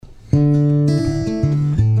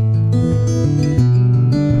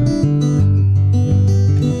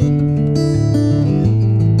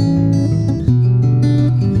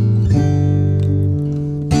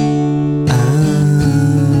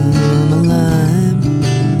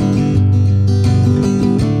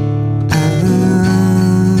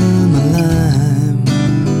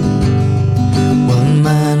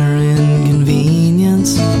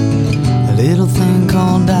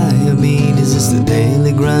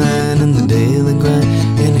grind and the daily grind,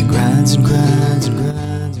 and it grinds and grinds and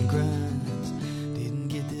grinds and grinds. Didn't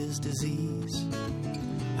get this disease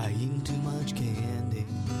by eating too much candy.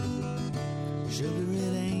 Sugar,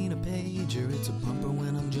 it ain't a pager, it's a pumper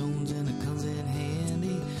when I'm Jones and it comes in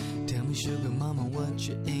handy. Tell me, sugar mama, what's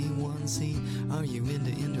your A1C? Are you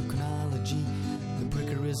into endocrinology? The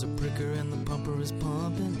pricker is a pricker and the pumper is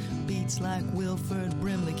pumping. Beats like Wilford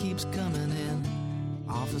Brimley keeps coming in.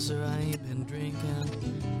 Officer, I ain't been drinking.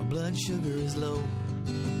 My blood sugar is low.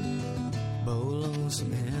 Bowl on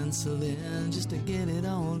some insulin just to get it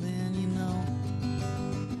all in, you know.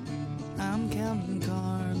 I'm counting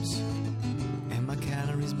carbs and my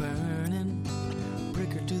calories burning.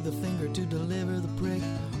 Pricker to the finger to deliver the prick.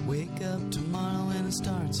 Wake up tomorrow and it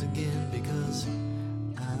starts again because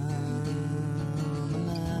I'm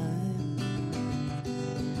alive.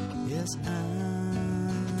 Yes,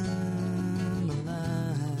 I'm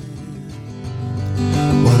alive.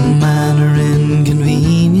 One minor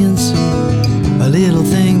inconvenience, a little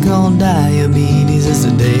thing called diabetes. It's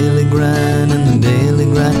a daily grind and the daily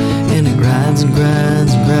grind, and it grinds and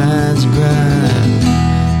grinds and grinds and grinds.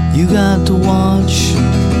 You got to watch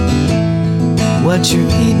what you're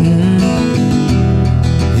eating.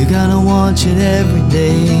 You gotta watch it every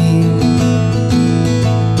day.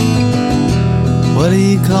 What do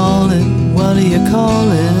you call it? What do you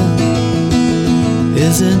call it?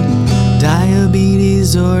 Is it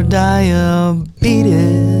diabetes or diabetes?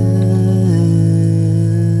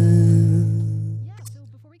 Yeah, so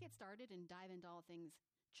before we get started and dive into all things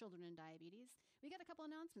children and diabetes, we got a couple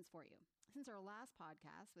announcements for you. Since our last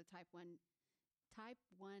podcast with Type 1D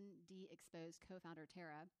Exposed co-founder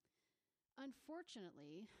Tara,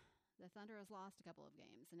 unfortunately, the Thunder has lost a couple of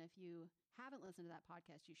games, and if you haven't listened to that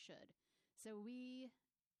podcast, you should. So we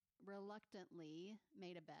reluctantly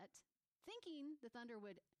made a bet, thinking the Thunder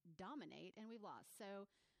would dominate, and we've lost. So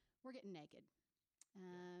we're getting naked.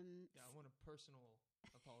 Yeah, I want a personal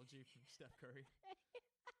apology from Steph Curry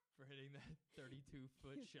for hitting that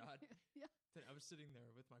 32-foot shot. Yeah. I was sitting there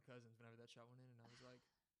with my cousins whenever that shot went in, and I was like,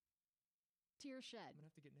 tears shed. I'm going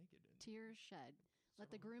to have to get naked. Tears shed.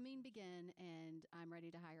 Let the grooming begin, and I'm ready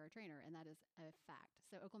to hire a trainer, and that is a fact.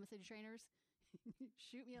 So Oklahoma City trainers,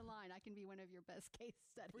 shoot me a line. I can be one of your best case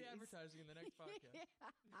studies. Free advertising in the next podcast.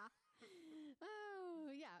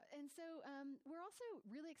 Oh, yeah. And so we're also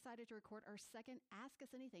really excited to record our second Ask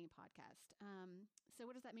Us Anything podcast. So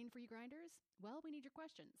what does that mean for you grinders? Well, we need your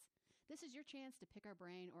questions. This is your chance to pick our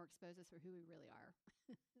brain or expose us for who we really are.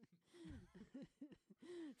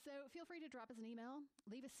 So feel free to drop us an email,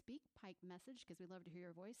 leave a SpeakPipe message because we'd love to hear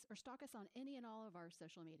your voice, or stalk us on any and all of our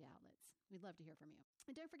social media outlets. We'd love to hear from you.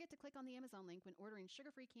 And don't forget to click on the Amazon link when ordering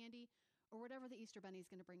sugar-free candy or whatever the Easter Bunny is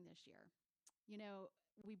going to bring this year. You know,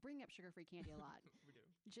 we bring up sugar-free candy a lot. We do.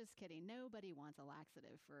 Just kidding. Nobody wants a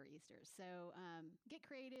laxative for Easter. So get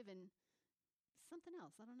creative and something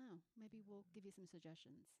else. I don't know. Maybe we'll give you some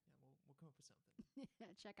suggestions. Yeah, we'll come up with something.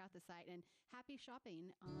 Check out the site, and happy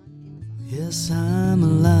shopping on Amazon. Yes, I'm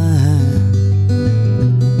alive.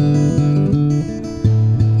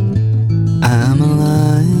 I'm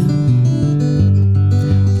alive.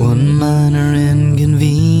 One minor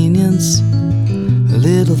inconvenience, a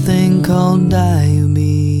little thing called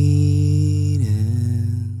diabetes.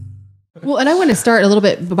 Well, and I want to start a little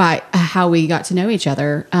bit by how we got to know each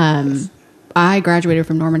other. I graduated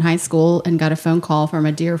from Norman High School and got a phone call from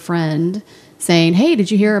a dear friend saying, hey,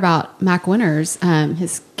 did you hear about Mac Winters?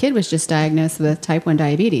 His kid was just diagnosed with type 1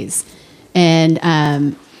 diabetes.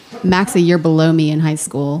 And Mac's a year below me in high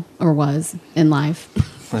school, or was in life.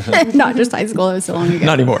 Not just high school, it was so long ago.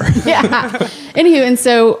 Not anymore. Yeah. Anywho, and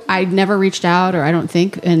so I never reached out, or I don't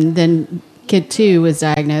think. And then kid 2 was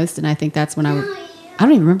diagnosed, and I think that's when I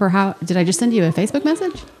don't even remember how. Did I just send you a Facebook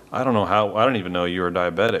message? I don't know how. I don't even know you were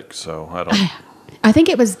diabetic, so I don't. I think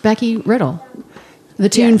it was Becky Riddle, the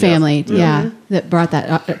Toon family, that brought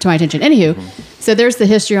that to my attention. Anywho, so there's the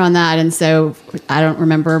history on that, and so I don't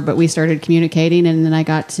remember, but we started communicating, and then I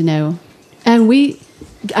got to know, and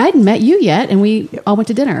I hadn't met you yet, and we all went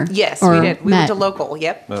to dinner. Yes, we did. We went to local.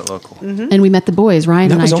 Yep. Met local. And we met the boys. Ryan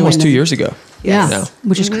That and I was almost joined 2 them. years ago. Yeah, Yes.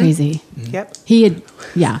 which is crazy. Yep. He had,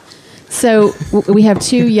 So we have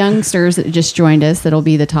 2 youngsters that just joined us that'll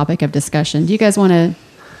be the topic of discussion. Do you guys want to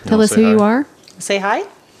tell us who you are? Say hi.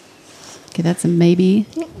 Okay, that's a maybe.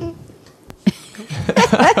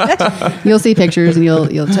 You'll see pictures and you'll I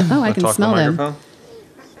can Talk to the smell them. microphone?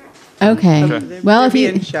 Okay. Well, if They're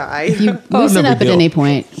you being shy. loosen no up big at deal. any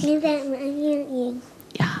point.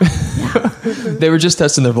 They were just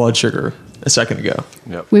testing their blood sugar a second ago.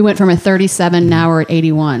 We went from a 37, now we're at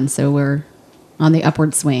 81, so we're on the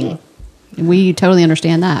upward swing. We totally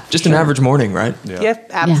understand that. Just an average morning, right? Yeah. Yep,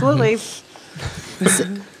 absolutely.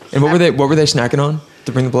 And what were they snacking on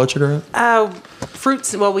to bring the blood sugar up?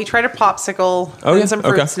 Fruits. Well, we tried a popsicle Oh, and yeah? some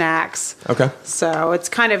fruit Okay. snacks. Okay. So it's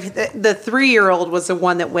kind of the 3-year-old was the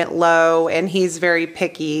one that went low, and he's very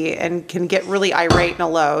picky and can get really irate in a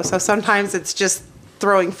low. So sometimes it's just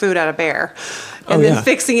throwing food at a bear and then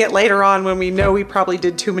fixing it later on when we know we probably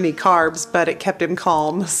did too many carbs, but it kept him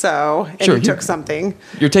calm. So and Sure, he took something.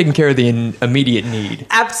 You're taking care of the immediate need.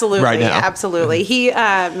 Absolutely, Right now. absolutely. He's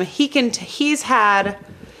had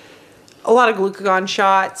a lot of glucagon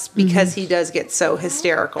shots because he does get so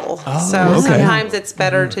hysterical. So okay. sometimes it's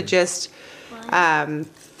better to just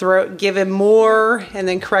give him more and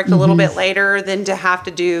then correct a little bit later than to have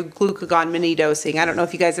to do glucagon mini dosing. I don't know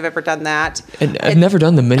if you guys have ever done that. And I've never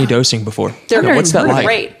done the mini dosing before. What's that like?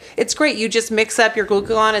 Great. It's great. You just mix up your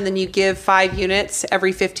glucagon and then you give 5 units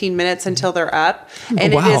every 15 minutes until they're up.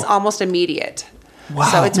 And wow. it is almost immediate.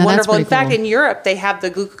 Wow. So it's Now, that's wonderful. In pretty fact, cool. in Europe, they have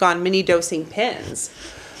the glucagon mini dosing pens.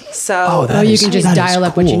 So Oh, that you is- can just that is dial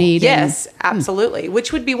up what you cool. need. yes, absolutely.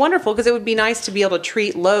 Which would be wonderful because it would be nice to be able to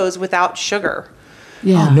treat lows without sugar.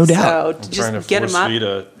 Yeah. Oh, no doubt. So to Trying to just get them force up. feed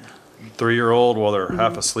a 3-year-old while they're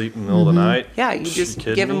half asleep in the middle of the night. Yeah, you just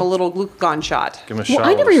give them a little glucagon shot. Give 'em a Well, shot I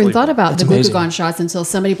while never they're even sleeping. thought about That's the amazing. glucagon shots until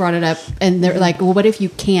somebody brought it up, and they're like, "Well, what if you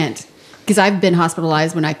can't?" Because I've been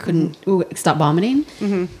hospitalized when I couldn't stop vomiting,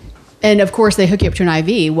 and of course they hook you up to an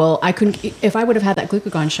IV. Well, I couldn't. If I would have had that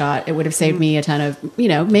glucagon shot, it would have saved me a ton of,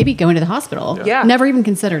 maybe going to the hospital. Yeah. Never even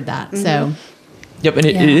considered that. So Yep, and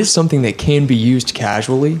it Yeah. is something that can be used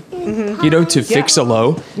casually, to fix a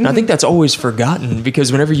low. And I think that's always forgotten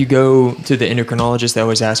because whenever you go to the endocrinologist, they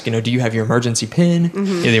always ask, do you have your emergency pin,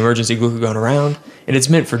 the emergency glucagon around? And it's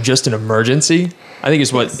meant for just an emergency. I think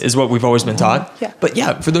is what we've always been taught. Yeah. But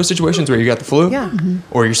yeah, for those situations where you got the flu, Yeah.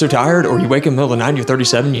 or you're so tired, or you wake up in the middle of the night, you're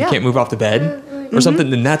 37, you Yeah. can't move off the bed, or something,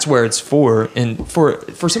 then that's where it's for. And for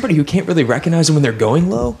somebody who can't really recognize them when they're going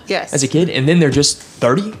low, Yes. as a kid, and then they're just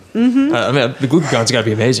 30. I mean, the glucagon's got to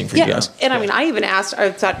be amazing for you guys. And I mean, I even asked,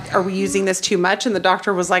 I thought, are we using this too much? And the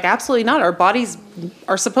doctor was like, absolutely not. Our bodies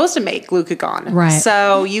are supposed to make glucagon. Right.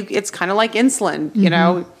 So it's kind of like insulin.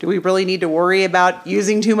 Do we really need to worry about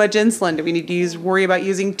using too much insulin? Do we need to worry about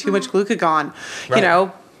using too much glucagon?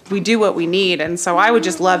 Right. We do what we need. And so I would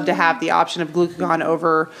just love to have the option of glucagon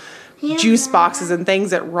over juice boxes and things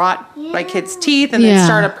that rot my kids' teeth and then Yeah.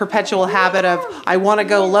 start a perpetual habit of I want to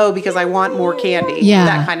go low because I want more candy. yeah,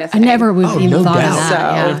 That kind of thing. I never would Oh, even no thought doubt. of that. So-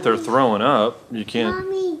 yeah. If they're throwing up, you can't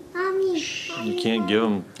give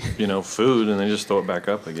them, food and they just throw it back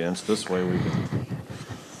up again. So this way we can.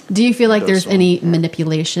 Do you feel like there's That's any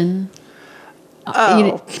manipulation?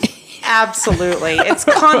 Oh, absolutely. It's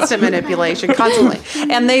constant manipulation, constantly.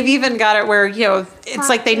 And they've even got it where, it's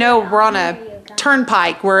like they know we're on a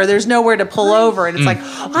turnpike where there's nowhere to pull over. And it's like,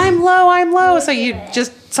 I'm low. So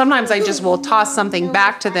sometimes I just will toss something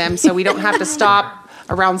back to them so we don't have to stop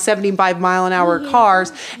around 75-mile-an-hour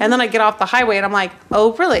cars. And then I get off the highway and I'm like,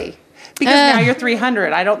 oh, really? Because now you're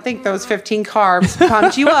 300. I don't think those 15 carbs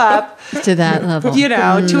pumped you up. To that level.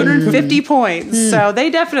 250 points. So they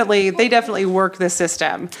definitely work the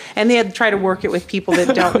system. And they try to work it with people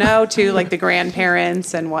that don't know too, like the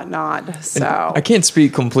grandparents and whatnot. So I can't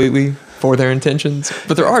speak completely for their intentions,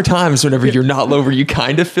 but there are times whenever you're not low where you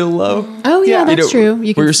kind of feel low. Oh yeah, Yeah. that's true.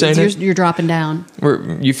 You what you're saying is- you're dropping down. Where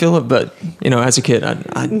you feel it, but as a kid,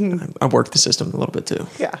 I worked the system a little bit too.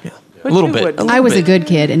 Yeah. A little bit. wouldn't. I was a good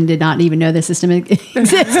kid and did not even know the system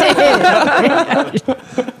existed.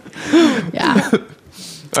 Yeah.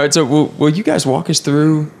 All right, so will you guys walk us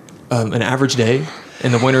through an average day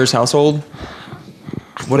in the Winters household?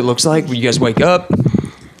 What it looks like when you guys wake up?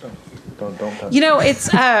 Don't touch. It's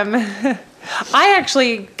I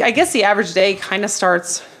guess the average day kind of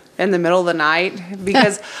starts in the middle of the night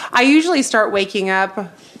because I usually start waking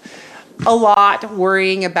up a lot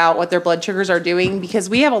worrying about what their blood sugars are doing because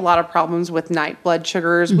we have a lot of problems with night blood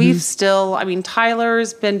sugars. We've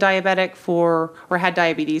Tyler's been diabetic had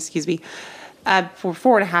diabetes, for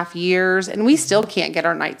 4.5 years, and we still can't get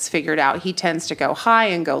our nights figured out. He tends to go high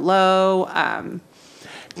and go low.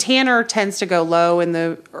 Tanner tends to go low in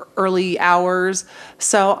the early hours.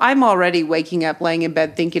 So I'm already waking up, laying in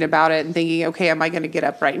bed, thinking about it and thinking, okay, am I going to get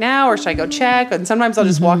up right now or should I go check? And sometimes I'll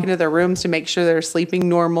just walk into their rooms to make sure they're sleeping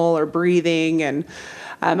normal or breathing. And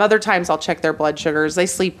other times I'll check their blood sugars. They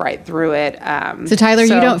sleep right through it. So Tyler,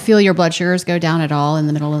 you don't feel your blood sugars go down at all in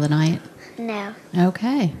the middle of the night? No.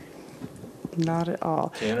 Okay. Not at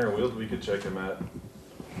all. Tanner, we could check him at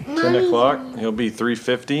 10 o'clock. He'll be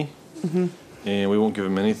 350. And we won't give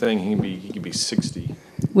him anything. He could be 60.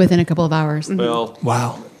 Within a couple of hours. Well,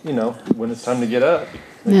 Wow. when it's time to get up,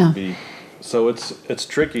 it Yeah. could be So it's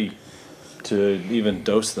tricky to even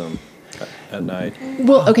dose them at night.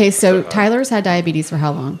 Well, okay, so Tyler's had diabetes for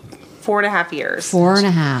how long? 4.5 years.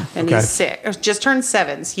 4.5. And Okay. he's sick. Just turned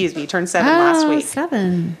 7. Excuse me. Turned 7 last week.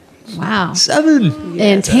 7. Wow. 7.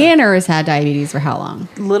 And Tanner has had diabetes for how long?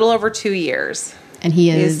 A little over 2 years. And he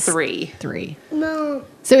Is is 3. 3. No.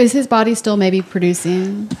 So is his body still maybe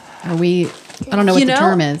producing? Are we? I don't know what the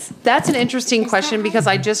term is. That's an interesting question because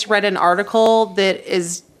I just read an article that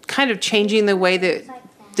is kind of changing the way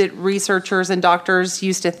that researchers and doctors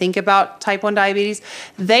used to think about type 1 diabetes.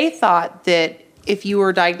 They thought that if you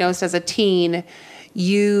were diagnosed as a teen,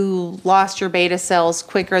 you lost your beta cells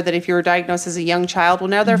quicker than if you were diagnosed as a young child. Well,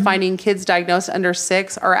 now they're finding kids diagnosed under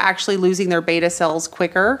 6 are actually losing their beta cells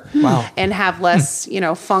quicker. Wow. And have less,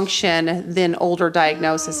 function than older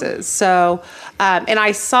diagnoses. So, and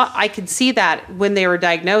I could see that when they were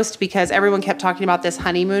diagnosed because everyone kept talking about this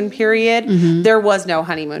honeymoon period. There was no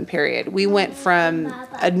honeymoon period. We went from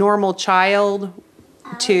a normal child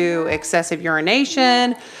to excessive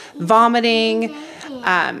urination, vomiting,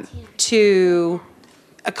 to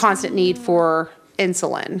a constant need for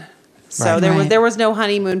insulin. So Right. there was no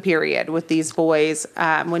honeymoon period with these boys.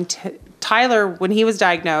 When Tyler, when he was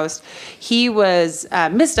diagnosed, he was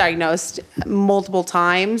misdiagnosed multiple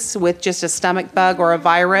times with just a stomach bug or a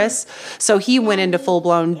virus. So he went into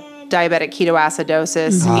full-blown diabetic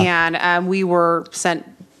ketoacidosis, and we were sent.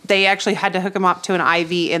 They actually had to hook him up to an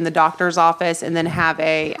IV in the doctor's office and then have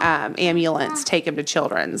a ambulance take him to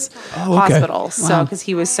Children's Hospital. So because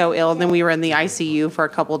he was so ill, and then we were in the ICU for a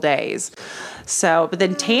couple days. So, but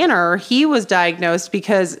then Tanner, he was diagnosed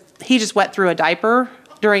because he just wet through a diaper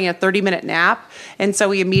during a 30-minute nap, and so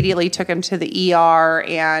we immediately took him to the ER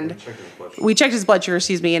and we checked his blood sugar,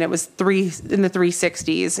 and it was in the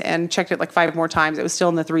 360s, and checked it like 5 more times. It was still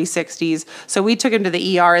in the 360s. So we took him to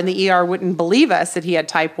the ER, and the ER wouldn't believe us that he had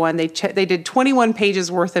type 1. They did 21 pages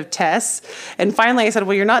worth of tests. And finally I said,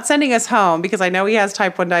 well, you're not sending us home because I know he has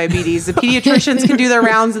type 1 diabetes. The pediatricians can do their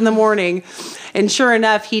rounds in the morning. And sure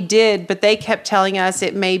enough, he did, but they kept telling us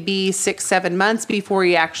it may be 6-7 months before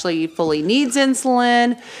he actually fully needs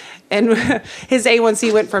insulin. And his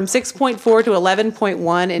A1C went from 6.4 to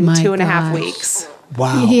 11.1 in My 2.5 gosh. weeks.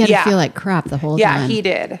 Wow. He had Yeah. to feel like crap the whole Yeah, time. he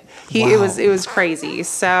did. Wow. It was crazy.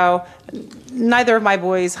 So neither of my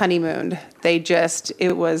boys honeymooned.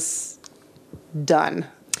 It was done.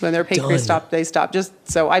 When their pancreas Done. stopped, they stopped. Just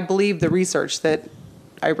so I believe the research that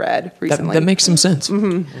I read recently. That makes some sense.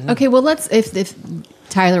 Okay, well, if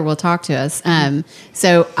Tyler will talk to us.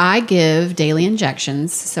 So I give daily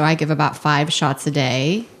injections. So I give about 5 shots a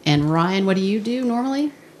day. And Ryan, what do you do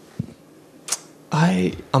normally?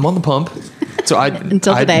 I'm on the pump. So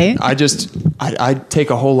Until today. I take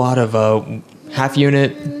a whole lot of half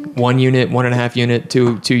unit, 1 unit, 1.5 unit,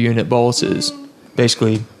 2 unit boluses.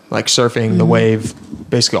 Basically like surfing the wave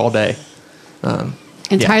basically all day. And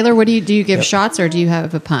Yeah. Tyler, what do you do? You give shots or do you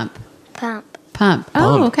have a pump? Pump. Pump. Oh,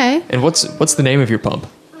 Pump. okay. And what's the name of your pump?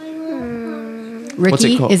 Ricky? What's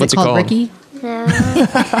it called? Is What's it it called called? Ricky? No.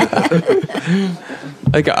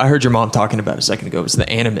 Like I heard your mom talking about a second ago. It's the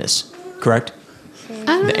Animus, correct?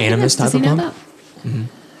 The Animus Does type he of know pump? that?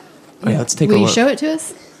 Oh, yeah, let's take Will a you look. show it to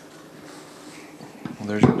us? Well,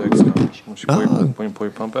 there's your Dexcom. Once you Oh. pull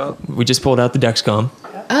your pump out. We just pulled out the Dexcom.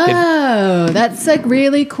 Oh, that's a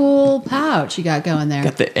really cool pouch you got going there.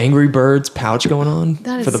 Got the Angry Birds pouch going on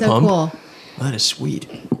That is for the so pump. cool. That is sweet.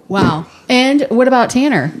 Wow. And what about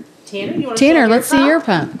Tanner? Tanner, you want Tanner, let's see your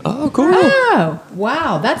pump. Oh, cool. Oh,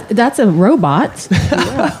 wow. That's a robot.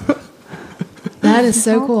 That is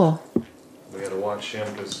so cool. We got to watch him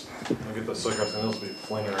because look at the suckers and he'll be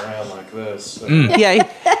flinging around like this. So Yeah,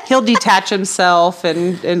 he'll detach himself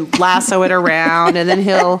and lasso it around, and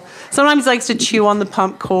then sometimes he likes to chew on the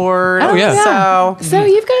pump cord. Oh, yeah. So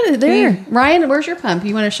you've got it there. Ryan, where's your pump?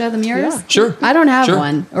 You want to show them yours? Yeah. Sure. I don't have Sure.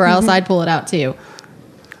 one, or else I'd pull it out too.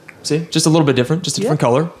 See, just a little bit different, just a different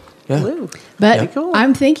color. Yeah. Blue. But Yeah. Cool.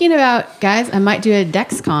 I'm thinking about, guys, I might do a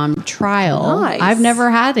Dexcom trial. Nice. I've never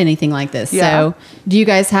had anything like this. Yeah. So do you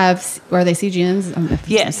guys have, are they CGNs?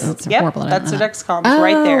 Yes. It's Yep. horrible. I don't That's know the that. Dexcoms Oh,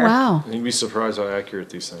 right there. wow. you'd be surprised how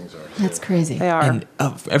accurate these things are. That's crazy. They are. And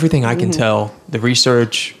of everything I can tell, the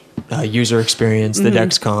research, user experience, the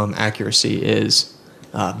Dexcom accuracy is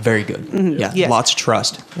very good. Yeah, Yes. lots of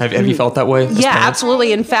trust. Have you felt that way? as Yeah, parents?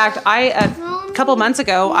 absolutely. In fact, a couple months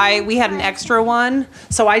ago, we had an extra one,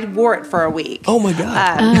 so I wore it for a week. Oh my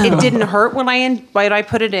God. It didn't hurt when I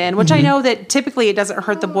put it in, which I know that typically it doesn't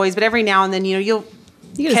hurt the boys, but every now and then you'll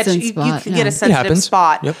You get a sensitive spot, you yeah. get a It sensitive happens.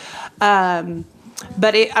 spot. Yep.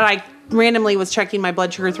 But I randomly was checking my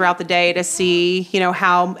blood sugar throughout the day to see,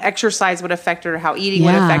 how exercise would affect it or how eating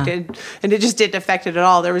would affect it. And it just didn't affect it at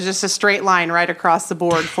all. There was just a straight line right across the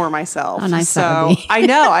board for myself. How nice that would be. I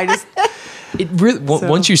know. It really,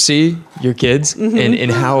 once you see your kids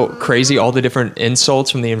and how crazy all the different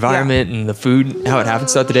insults from the environment and the food, how it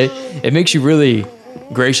happens throughout the day, it makes you really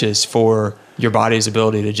gracious for your body's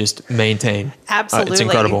ability to just maintain. Absolutely. It's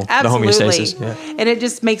incredible. Absolutely. The homeostasis. Yeah. And it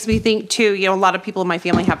just makes me think too, a lot of people in my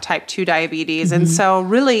family have type 2 diabetes. And so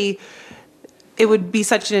really it would be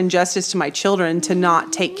such an injustice to my children to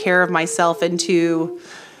not take care of myself and to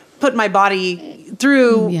put my body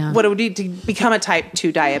through what it would need to become a type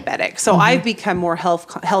 2 diabetic. So I've become more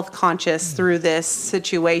health conscious through this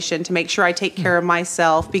situation to make sure I take care of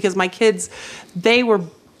myself, because my kids, they were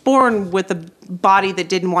born with a body that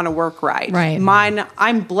didn't want to work right. Mine,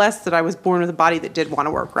 I'm blessed that I was born with a body that did want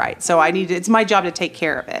to work right. So it's my job to take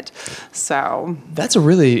care of it. So that's a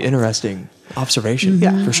really interesting observation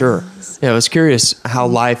for sure. Yeah, I was curious how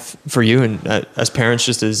life for you and as parents,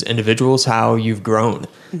 just as individuals, how you've grown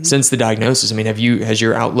since the diagnosis. I mean, has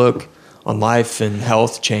your outlook on life and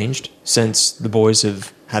health changed since the boys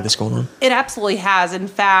have had this going on? It absolutely has. In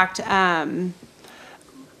fact, after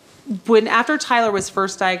Tyler was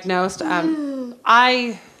first diagnosed,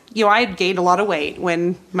 I had gained a lot of weight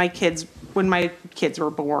when my kids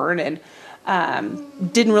were born, and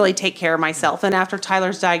didn't really take care of myself. And after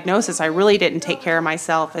Tyler's diagnosis, I really didn't take care of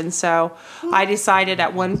myself. And so I decided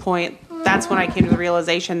at one point, that's when I came to the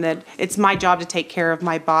realization that it's my job to take care of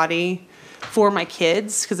my body for my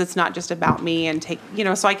kids, because it's not just about me, and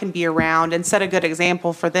so I can be around and set a good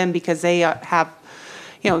example for them, because they have,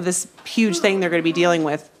 this huge thing they're going to be dealing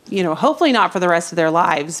with, hopefully not for the rest of their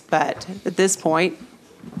lives, but at this point,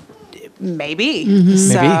 maybe.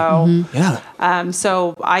 So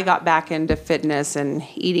I got back into fitness and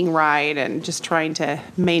eating right and just trying to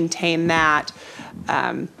maintain that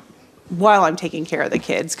while I'm taking care of the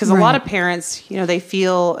kids. Because a lot of parents, they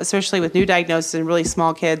feel, especially with new diagnoses and really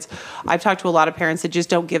small kids, I've talked to a lot of parents that just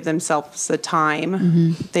don't give themselves the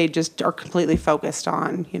time. They just are completely focused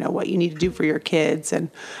on, what you need to do for your kids.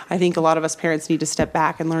 And I think a lot of us parents need to step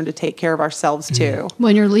back and learn to take care of ourselves too.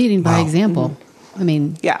 When you're leading by example. I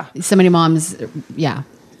mean, so many moms,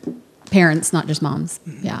 parents, not just moms.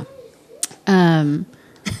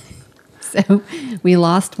 So we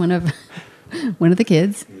lost one of the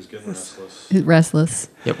kids. He was getting restless.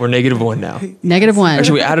 Yep, we're -1 now. -1.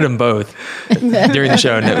 Actually, we added them both during the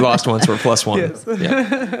show, and the lost ones were +1. Yes.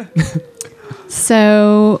 Yeah.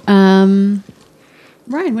 So, Ryan,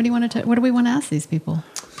 what do we want to ask these people?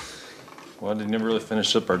 Well, I never really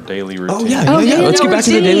finished up our daily routine. Let's get back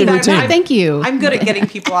to the daily routine. Thank you. I'm good at getting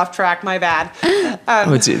people off track. My bad. I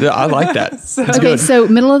like that. Okay, so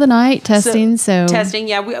middle of the night testing. So testing,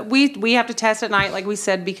 we have to test at night, like we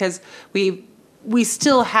said, because we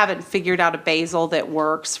still haven't figured out a basal that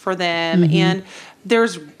works for them, and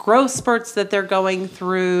there's growth spurts that they're going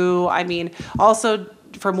through. I mean, also,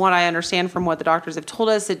 from what I understand, from what the doctors have told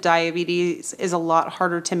us, that diabetes is a lot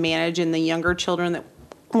harder to manage in the younger children. That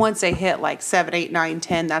once they hit like 7, 8, 9,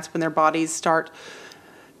 10, that's when their bodies start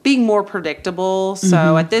being more predictable.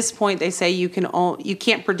 So at this point, they say you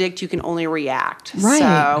can't predict, you can only react. Right.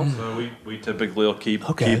 So we typically will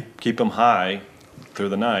keep them high through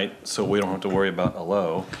the night, so we don't have to worry about a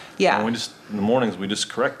low. Yeah. And in the mornings we just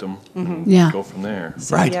correct them. Go from there.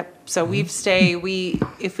 So, Yep. So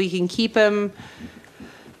if we can keep them,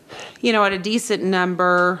 at a decent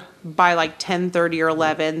number by like 10:30 or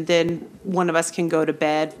 11, then one of us can go to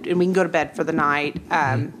bed, and we can go to bed for the night.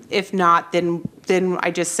 If not, then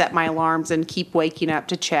I just set my alarms and keep waking up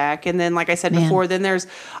to check. And then, like I said before, then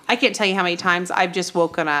I can't tell you how many times I've just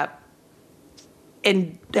woken up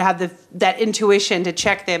and have that intuition to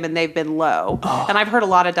check them, and they've been low. And I've heard a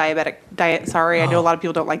lot of I know a lot of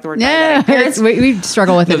people don't like the word diabetic. Parents, we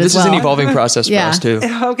struggle with it as well. This is an evolving process for us too.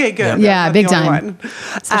 Okay, good. Yeah, big time.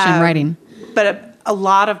 Especially in writing. But a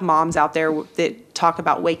lot of moms out there that talk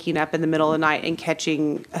about waking up in the middle of the night and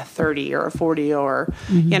catching a 30 or a 40 or,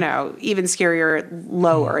 even scarier,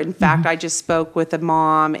 lower. In fact, I just spoke with a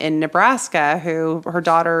mom in Nebraska who her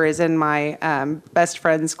daughter is in my best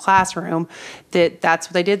friend's classroom. That's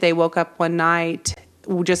what they did. They woke up one night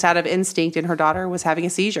just out of instinct, and her daughter was having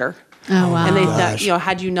a seizure. Oh, wow. And they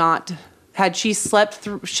thought, had she slept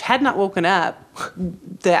through, had not woken up,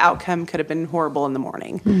 the outcome could have been horrible in the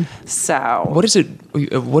morning. So what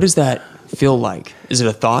does that feel like? Is it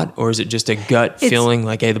a thought, or is it just a gut feeling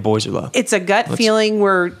like, hey, the boys are low? It's a gut feeling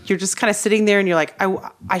where you're just kind of sitting there and you're like,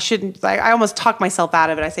 I shouldn't, I almost talk myself out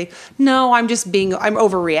of it. I say, no, I'm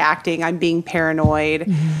overreacting. I'm being paranoid.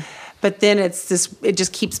 but then it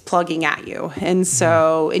just keeps plugging at you. And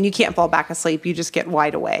so, and you can't fall back asleep. You just get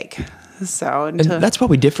wide awake. So, And that's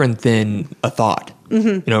probably different than a thought,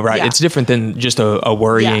 you know, right? Yeah. It's different than just a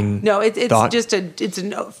worrying No, it's thought. just it's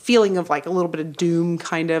a feeling of like a little bit of doom,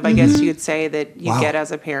 kind of, I guess you could say, that you Wow. get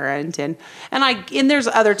as a parent. And there's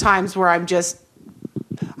other times where I'm just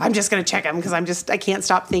going to check him because I can't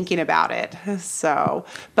stop thinking about it. So,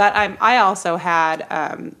 but I also had,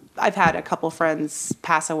 I've had a couple friends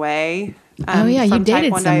pass away. Oh, yeah, you from type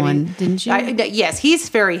dated 1 someone, diabetes. didn't you? Yes, he's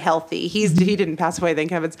very healthy. He didn't pass away, thank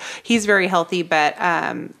heavens. He's very healthy, but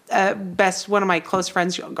one of my close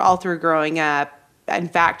friends all through growing up. In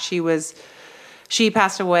fact, she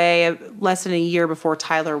passed away less than a year before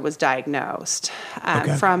Tyler was diagnosed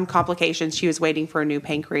from complications. She was waiting for a new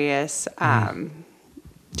pancreas.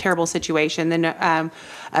 Terrible situation. Then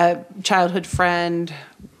a childhood friend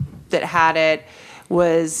that had it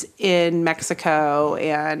was in Mexico,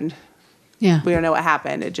 and Yeah. we don't know what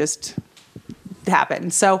happened. It just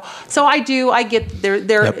happened. So I get there.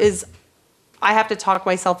 Yep. I have to talk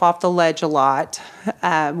myself off the ledge a lot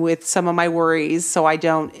with some of my worries, so I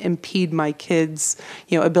don't impede my kids'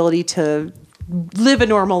 ability to live a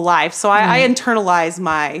normal life. So I internalize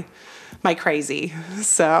my crazy.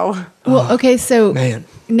 So Well, okay, so Man.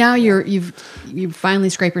 now you finally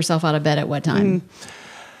scrape yourself out of bed at what time?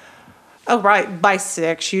 by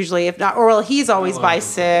 6 usually, if not, or well, he's always by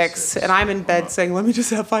 6, and I'm in bed saying, "Let me just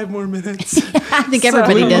have 5 more minutes." I think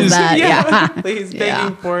everybody does that. Yeah. Please, begging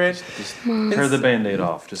Yeah. for it. Tear the Band-Aid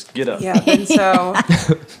off. Just get up. Yeah, and so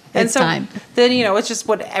It's time. Then it's just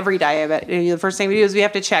what every diabetic. The first thing we do is we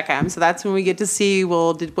have to check them. So that's when we get to see,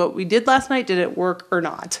 well, did what we did last night, did it work or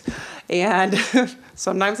not? And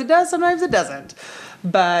sometimes it does, sometimes it doesn't.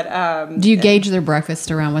 But Do you gauge their breakfast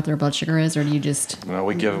around what their blood sugar is, or do you just? No,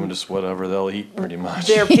 we give them just whatever they'll eat, pretty much.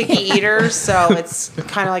 they're picky eaters, so it's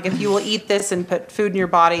kind of like if you will eat this and put food in your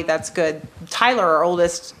body, that's good. Tyler, our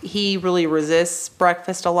oldest, he really resists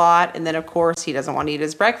breakfast a lot, and then of course he doesn't want to eat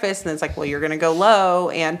his breakfast, and it's like, well, you're going to go low.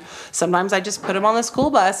 And sometimes I just put him on the school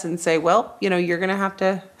bus and say, well, you're going to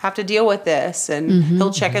have to deal with this, and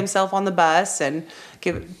he'll check himself on the bus and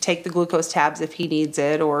take the glucose tabs if he needs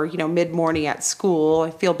it, or mid-morning at school. I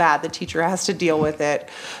feel bad the teacher has to deal with it,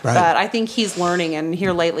 Right. but I think he's learning, and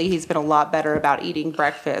here lately he's been a lot better about eating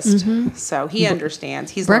breakfast. So he understands.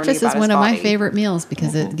 He's Breakfast learning is about one his of my body. favorite meals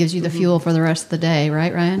because it gives you the fuel for the rest of the day,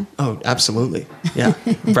 right, Ryan? Oh, absolutely. Yeah.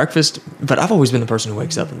 Breakfast. But I've always been the person who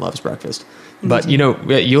wakes up and loves breakfast. But,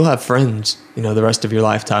 you'll have friends, the rest of your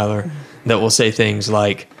life, Tyler, that will say things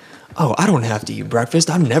like, oh, I don't have to eat breakfast.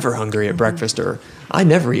 I'm never hungry at breakfast, or I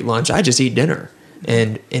never eat lunch. I just eat dinner.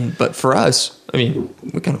 But for us, I mean,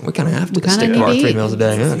 we kind of have to kinda stick need to our to 3 eat. meals a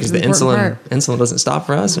day, It's because an the important insulin doesn't stop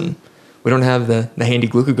for us, and we don't have the handy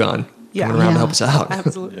glucagon coming around Yeah. to help us out.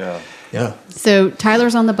 Absolutely. Yeah. Yeah. So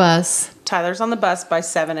Tyler's on the bus. Tyler's on the bus by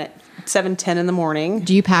 7:10 in the morning.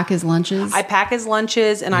 Do you pack his lunches? I pack his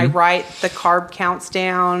lunches, and I write the carb counts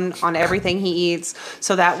down on everything he eats,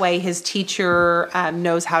 so that way his teacher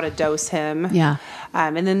knows how to dose him. Yeah.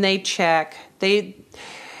 And then they check.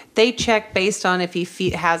 They check based on if he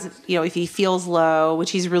if he feels low,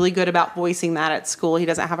 which he's really good about voicing that at school. He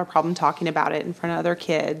doesn't have a problem talking about it in front of other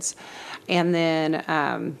kids. And then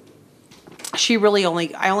I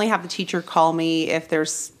only have the teacher call me if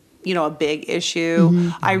there's a big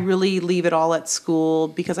issue. I really leave it all at school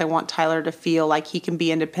because I want Tyler to feel like he can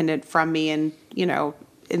be independent from me, and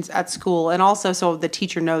at school, and also so the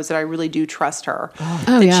teacher knows that I really do trust her.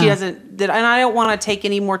 That yeah. she doesn't. And I don't want to take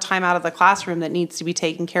any more time out of the classroom that needs to be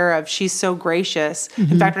taken care of. She's so gracious.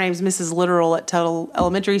 In fact, her name's Mrs. Literal at Tuttle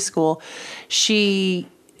Elementary School. She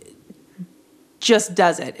just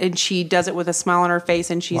does it, and she does it with a smile on her face,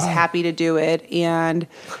 and she's happy to do it. And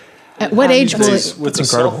At what age will With it? with the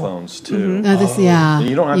cell phones, too. No, yeah. And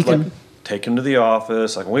you don't have to can- take him to the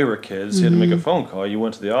office. Like when we were kids, you had to make a phone call. You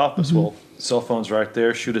went to the office. Well, cell phone's right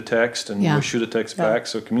there. Shoot a text, and Yeah. we shoot a text back.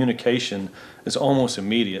 So communication is almost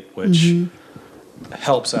immediate, which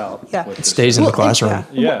helps out. Yeah. with It this. stays in the Well, classroom.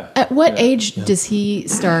 Yeah. At what age does he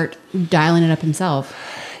start dialing it up himself?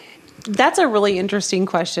 that's a really interesting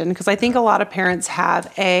question, because I think a lot of parents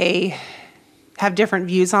have different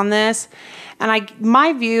views on this. And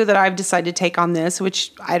my view that I've decided to take on this,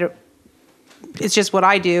 which it's just what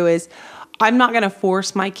I do, is I'm not going to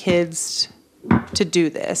force my kids to do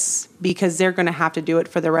this, because they're going to have to do it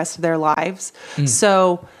for the rest of their lives.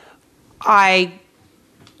 So I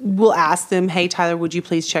will ask them, hey, Tyler, would you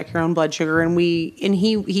please check your own blood sugar? And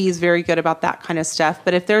he is very good about that kind of stuff.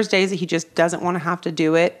 But if there's days that he just doesn't want to have to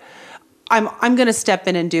do it, I'm going to step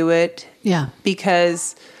in and do it. Yeah.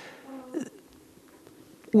 Because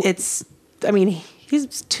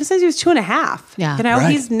since he was 2.5. Yeah. You know,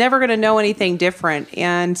 Right. he's never going to know anything different.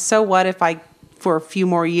 And so what if for a few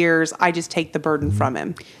more years, I just take the burden from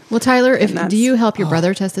him? Well, Tyler, that's- do you help your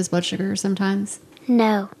brother test his blood sugar sometimes?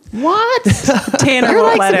 No. What? Tanner You're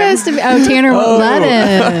won't like let him. supposed to be. Oh, Tanner won't let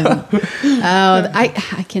him. Oh,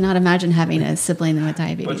 I cannot imagine having a sibling with But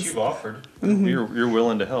diabetes. you've offered. You're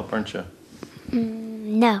willing to help, aren't you?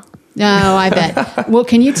 No. No, I bet. Well,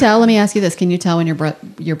 can you tell? Let me ask you this: can you tell when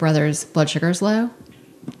your brother's blood sugar is low?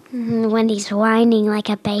 When he's whining like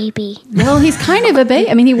a baby. Well, he's kind of a baby.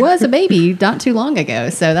 I mean, he was a baby not too long ago,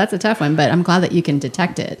 so that's a tough one. But I'm glad that you can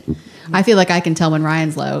detect it. I feel like I can tell when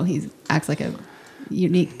Ryan's low. He acts like a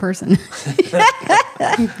unique person.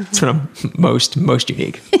 That's when I'm most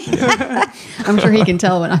unique. I'm sure he can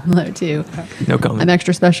tell when I'm low too. No comment. I'm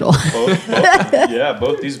extra special.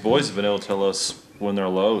 Both these boys have been able to tell us when they're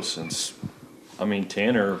low since,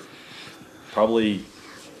 Tanner probably,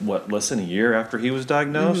 less than a year after he was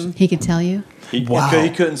diagnosed? He could tell you. He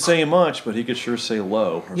couldn't say much, but he could sure say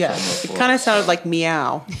low. Or Yeah, something it kind of sounded like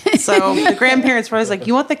meow. So the grandparents were always like,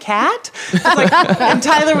 "You want the cat?" I was like, and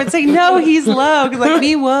Tyler would say, "No, he's low." He's like,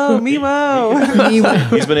 "Me whoa, me whoa."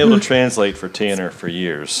 He's been able to translate for Tanner for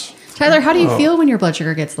years. Tyler, how do you feel when your blood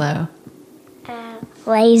sugar gets low?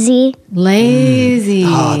 Lazy. Lazy.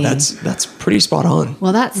 Oh, that's pretty spot on.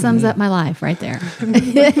 Well, that sums up my life right there.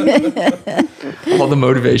 All the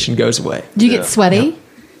motivation goes away. Do you get sweaty?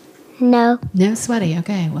 No. No sweaty.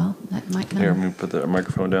 Okay, well, that might come. Here, I'm going to put the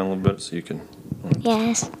microphone down a little bit so you can.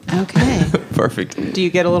 Yes. Okay. Perfect. Do you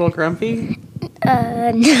get a little grumpy?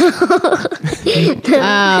 No.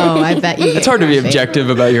 Oh, I bet you. It's hard to be objective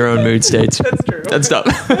about your own mood states. That's true. That's tough.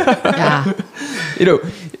 Yeah.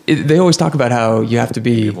 They always talk about how you have to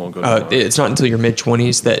be. won't go down. It's not until your mid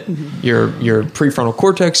 20s that your prefrontal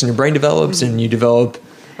cortex and your brain develops, and you develop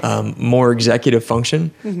more executive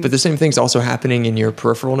function. But the same thing's also happening in your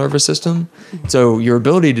peripheral nervous system. So your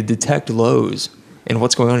ability to detect lows and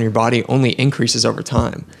what's going on in your body only increases over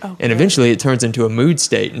time. And eventually it turns into a mood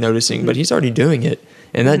state, noticing, but he's already doing it.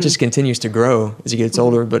 And that just continues to grow as he gets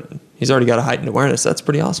older, but he's already got a heightened awareness. That's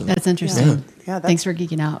pretty awesome. That's interesting. Yeah, Thanks for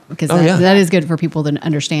geeking out because Oh, yeah. that is good for people to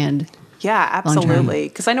understand. Yeah, Long term. absolutely.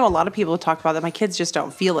 Because I know a lot of people have talked about that. My kids just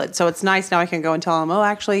don't feel it. So it's nice now I can go and tell them, oh,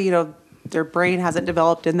 actually, their brain hasn't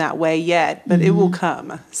developed in that way yet, but it will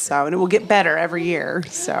come. So, and it will get better every year.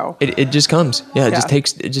 So It just comes. Yeah, it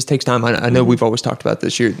Yeah. just takes time. I know we've always talked about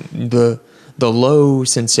this year. The low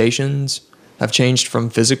sensations have changed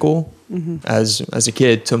from physical as a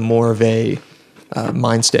kid to more of a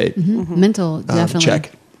mind state Mental, definitely.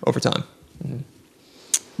 check over time.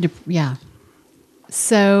 Yeah.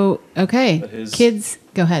 So, okay. his- Kids,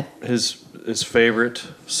 go ahead. His favorite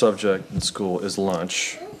subject in school is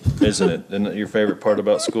lunch, isn't it? Isn't it your favorite part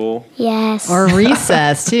about school? Yes. Or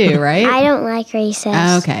recess too, right? I don't like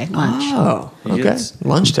recess. Okay, lunch. Oh, He okay. gets-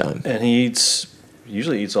 Lunchtime. And he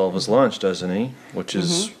usually eats all of his lunch, doesn't he? Which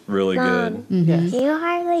is really good. You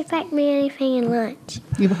hardly pack me anything in lunch.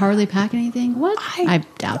 You hardly pack anything? What? I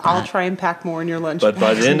doubt I'll that. try and pack more in your lunch. But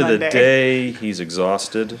by bags the end of the Monday. day, he's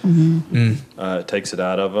exhausted. It takes it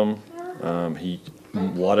out of him. A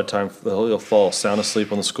lot of time he'll fall sound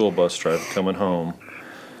asleep on the school bus drive coming home.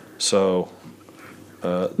 So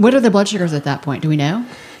What are the blood sugars at that point? Do we know?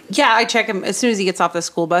 Yeah, I check him as soon as he gets off the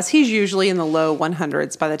school bus. He's usually in the low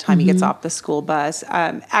 100s by the time he gets off the school bus.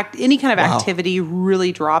 Any kind of activity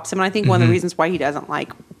really drops him. And I think one of the reasons why he doesn't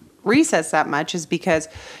like recess that much is because,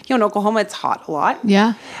 in Oklahoma, it's hot a lot.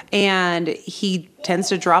 Yeah. And he tends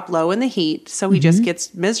to drop low in the heat. So he just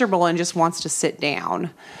gets miserable and just wants to sit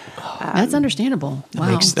down. That's understundable.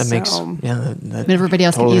 Wow. That makes So- that But everybody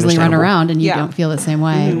else totally can easily run understandable. around and you Yeah. don't feel the same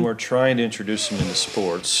way. and we're trying to introduce him into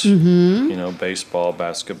sports. Baseball,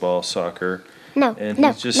 basketball, soccer. No, And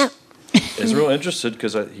no, he's just no. is real interested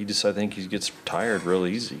because I think he gets tired real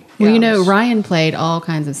easy. Well, Yeah. Ryan played all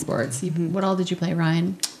kinds of sports. What all did you play,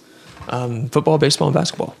 Ryan? Football, baseball, and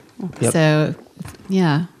basketball. Yep. So,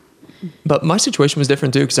 yeah. But my situation was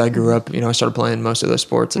different too because I grew up, I started playing most of those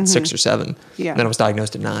sports at 6 or 7. Yeah. Then I was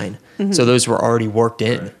diagnosed at 9. So those were already worked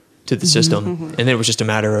in to the system. And then it was just a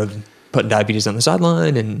matter of putting diabetes on the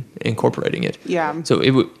sideline and incorporating it. Yeah. So it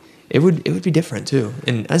would be different too.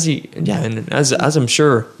 And as I'm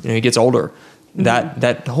sure, he gets older,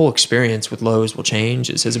 that whole experience with lows will change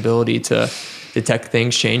as his ability to detect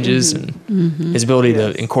things changes and his ability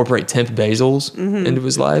to incorporate temp basals into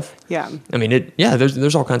his life. Yeah. I mean,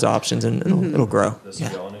 there's all kinds of options and it'll grow. This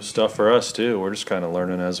is all new stuff for us too. We're just kind of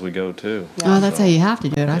learning as we go too. Oh, that's how you have to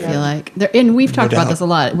do it, I feel like. And we've talked about doubt. this a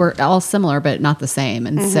lot. We're all similar, but not the same.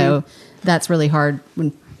 And so that's really hard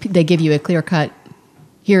when they give you a clear cut,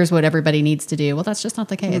 here's what everybody needs to do. Well, that's just not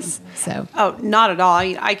the case. So, Oh, not at all. I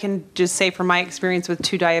mean, I can just say from my experience with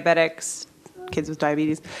 2 diabetics, kids with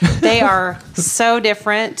diabetes, they are so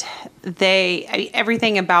different.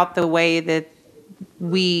 Everything about the way that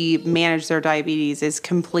we manage their diabetes is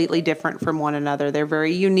completely different from one another. They're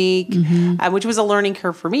very unique, which was a learning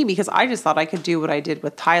curve for me because I just thought I could do what I did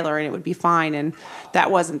with Tyler and it would be fine. And that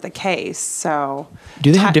wasn't the case. So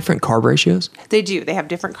Do they have different carb ratios? they do. They have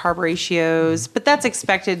different carb ratios, but that's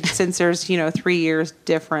expected since there's, 3 years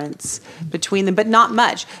difference between them, but not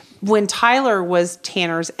much. When Tyler was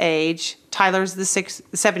Tanner's age, Tyler's the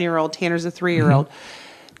 7-year-old, Tanner's the 3-year-old.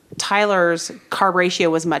 Tyler's carb ratio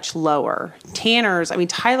was much lower.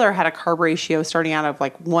 Tyler had a carb ratio starting out of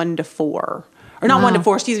like 1 to 4. Or not 1 to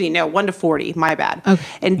 4, excuse me. No, 1 to 40. My bad. Okay.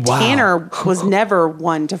 And Wow. Tanner was never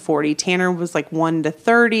 1 to 40. Tanner was like 1 to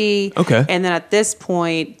 30. Okay. And then at this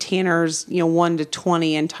point, Tanner's 1 to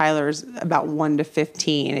 20, and Tyler's about 1 to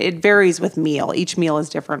 15. It varies with meal. Each meal is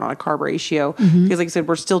different on a carb ratio because, like I said,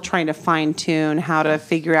 we're still trying to fine tune how to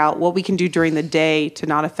figure out what we can do during the day to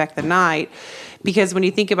not affect the night. Because when you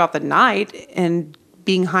think about the night and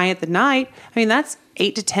being high at the night, that's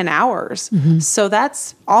 8 to 10 hours. So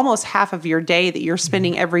that's almost half of your day that you're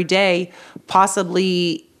spending every day,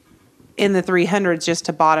 possibly in the 300s just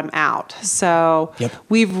to bottom out. So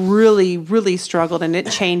we've really, really struggled, and it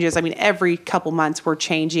changes. Every couple months we're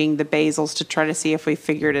changing the basals to try to see if we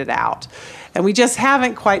figured it out. And we just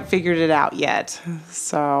haven't quite figured it out yet.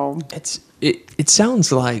 So It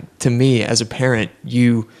sounds like to me as a parent,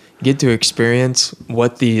 you get to experience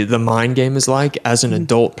what the mind game is like as an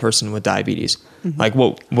adult person with diabetes. Like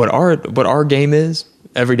what our game is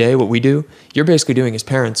every day, what we do, you're basically doing as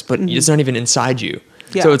parents, but it's not even inside you.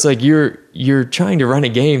 Yeah. So it's like you're trying to run a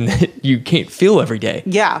game that you can't feel every day.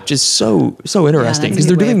 Yeah. Just so interesting that's because a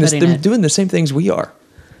they're good way doing of this. putting They're it. doing the same things we are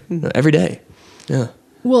every day. Yeah.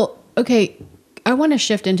 well, okay. I want to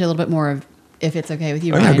shift into a little bit more of, if it's okay with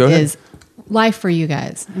you, Oh, yeah, Ryan, go ahead. is life for you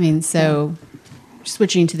guys. So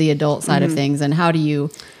switching to the adult side of things, and how do you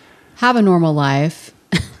have a normal life,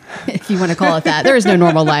 if you want to call it that? There is no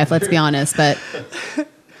normal life, let's be honest, but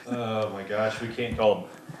Oh my gosh, we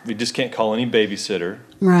just can't call any babysitter,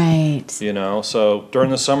 right. So during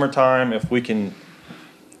the summertime, when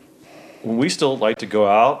we still like to go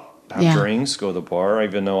out, have drinks, go to the bar,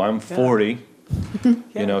 even though I'm 40,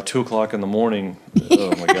 2:00 in the morning.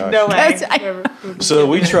 Oh my gosh. no way. So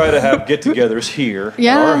we try to have get-togethers here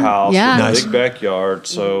Yeah, at our house, yeah. in the Nice. big backyard,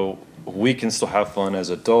 so we can still have fun as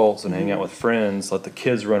adults and hang out with friends, let the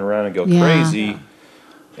kids run around and go Yeah. crazy,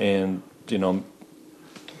 and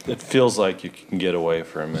it feels like you can get away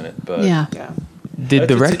for a minute. But Yeah. Yeah. Did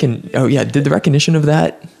the recognition of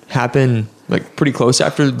that happen like pretty close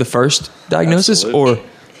after the first diagnosis, Absolutely.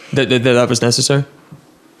 or that was necessary?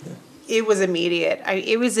 It was immediate.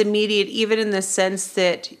 It was immediate, even in the sense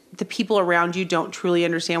that the people around you don't truly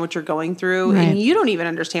understand what you're going through, Right. and you don't even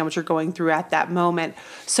understand what you're going through at that moment.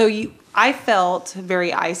 So I felt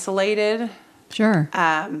very isolated. Sure.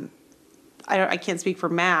 I can't speak for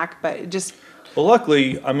Mac, but it just Well,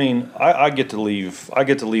 luckily, I get to leave. I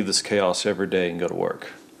get to leave this chaos every day and go to work.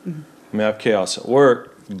 I have chaos at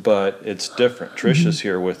work, but it's different. Trisha's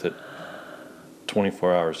here with it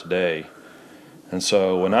 24 hours a day. And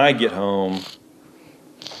so when I get home,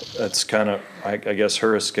 that's kind of, I guess,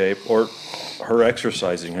 her escape, or her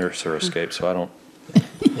exercising her escape. So I don't.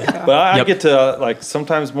 But I get to,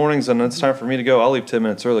 sometimes mornings when it's time for me to go, I'll leave 10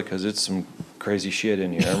 minutes early because it's some crazy shit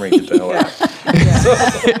in here. I'm ready to get the hell out.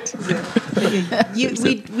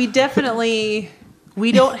 we definitely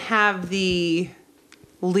we don't have the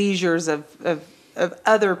leisures of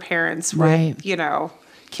other parents with Right.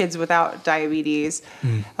 kids without diabetes.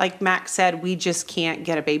 Like Max said, we just can't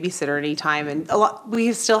get a babysitter anytime, and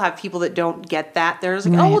we still have people that don't get that. They're just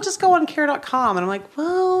like, Right. oh, we'll just go on care.com, and I'm like,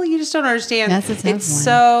 well, you just don't understand. That's a tough it's one.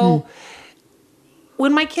 so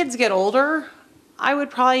when my kids get older, I would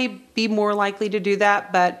probably be more likely to do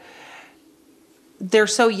that, but they're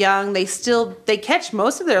so young. They catch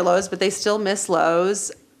most of their lows, but they still miss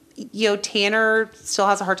lows. Tanner still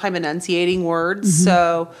has a hard time enunciating words,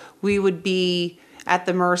 so we would be at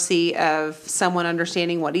the mercy of someone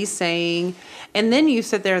understanding what he's saying. And then you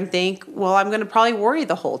sit there and think, well, I'm going to probably worry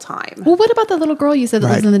the whole time. Well, what about the little girl you said that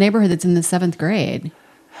lives Right. in the neighborhood that's in the 7th grade?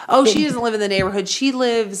 Oh, she doesn't live in the neighborhood. She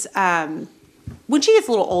lives, when she gets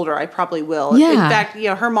a little older, I probably will. Yeah. In fact,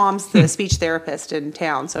 her mom's the speech therapist in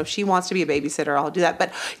town, so if she wants to be a babysitter, I'll do that.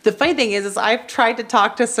 But the funny thing is I've tried to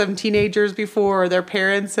talk to some teenagers before, their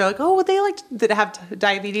parents. They're like, oh, would they like to have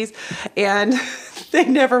diabetes? And they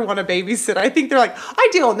never want to babysit. I think they're like, I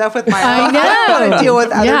deal enough with my own. I don't want to deal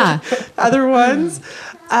with other ones.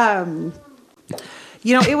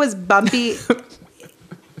 it was bumpy.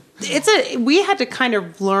 We had to kind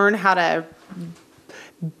of learn how to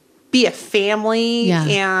be a family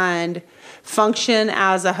and function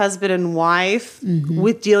as a husband and wife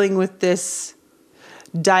with dealing with this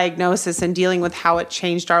diagnosis and dealing with how it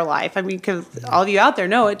changed our life. I mean, because all of you out there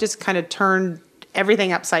know it just kind of turned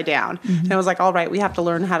everything upside down. And I was like, all right, we have to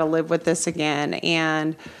learn how to live with this again.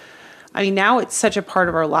 And I mean, now it's such a part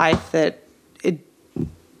of our life that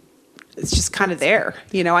it's just kind of there.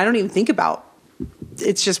 I don't even think about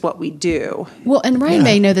it's just what we do. Well, and Ryan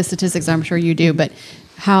may know the statistics, I'm sure you do, but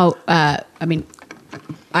how, what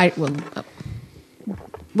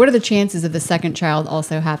are the chances of the second child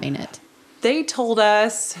also having it? They told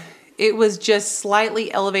us it was just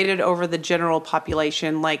slightly elevated over the general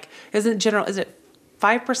population. Like, is it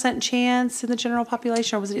 5% chance in the general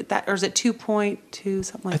population, or was it that, or is it 2.2,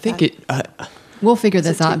 something like that? I think we'll figure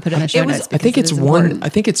this out and put it in the show notes. I think it's one. I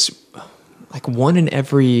think it's like one in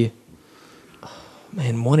every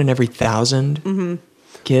 1,000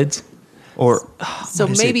 kids, or so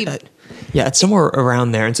maybe. Yeah, it's somewhere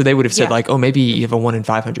around there. And so they would have said like, oh, maybe you have a 1 in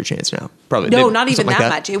 500 chance now. Probably. No, not even like that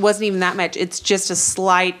much. It wasn't even that much. It's just a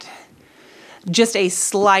slight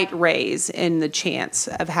raise in the chance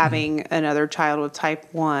of having another child with type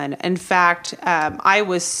 1. In fact, I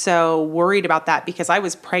was so worried about that because I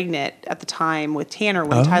was pregnant at the time with Tanner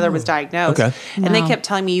when Tyler was diagnosed. Okay. And they kept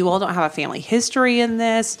telling me, you all don't have a family history in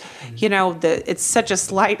this. It's such a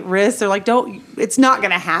slight risk. They're like, it's not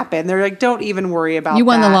going to happen. They're like, don't even worry about You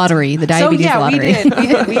won that. the lottery, the diabetes lottery.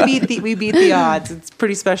 We did. We beat the odds. It's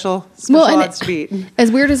pretty special odds to beat.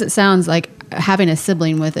 As weird as it sounds, like having a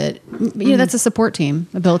sibling with it, that's a support team,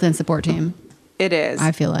 a built-in support team. It is.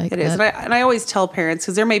 I feel like it is. And I always tell parents,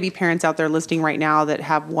 because there may be parents out there listening right now that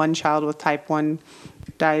have one child with type 1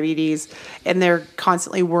 diabetes, and they're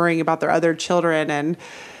constantly worrying about their other children. And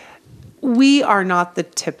we are not the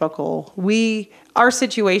typical. Our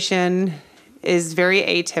situation is very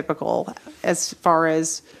atypical as far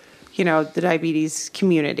as the diabetes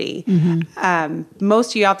community.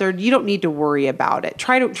 Most of you out there, you don't need to worry about it.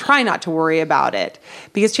 Try not to worry about it,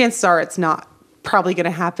 because chances are it's not probably going to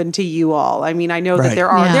happen to you all. I mean, I know that there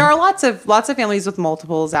are lots of families with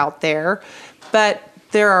multiples out there, but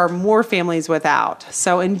there are more families without.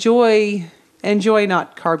 So enjoy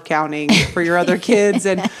not carb counting for your other kids,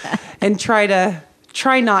 and try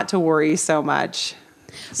not to worry so much.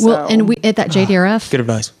 Well, and we at that JDRF good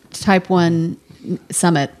advice type 1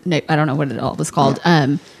 summit, I don't know what it all was called.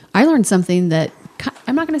 I learned something that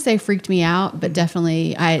I'm not going to say freaked me out, but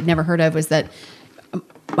definitely I had never heard of, was that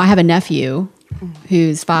I have a nephew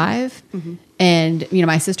who's 5, and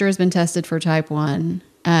my sister has been tested for type 1.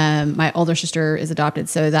 My older sister is adopted,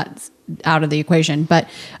 so that's out of the equation. But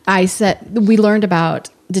we learned about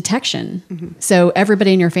detection. So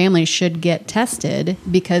everybody in your family should get tested,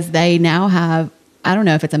 because they now have, I don't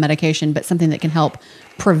know if it's a medication, but something that can help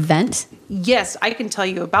prevent. Yes, I can tell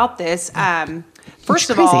you about this. First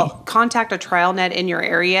of all, contact a trial net in your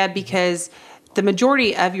area, because the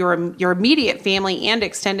majority of your immediate family and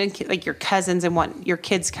extended, like your cousins and your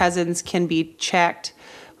kids' cousins, can be checked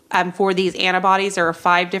for these antibodies. There are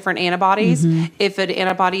 5 different antibodies. If an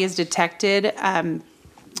antibody is detected,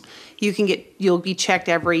 you'll be checked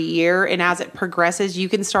every year, and as it progresses, you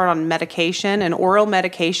can start on medication, an oral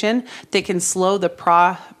medication that can slow the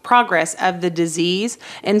progress of the disease.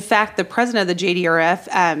 In fact, the president of the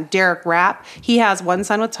JDRF, Derek Rapp, he has one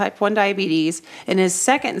son with type 1 diabetes, and his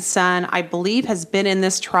second son, I believe, has been in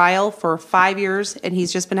this trial for 5 years, and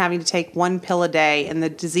he's just been having to take 1 pill a day, and the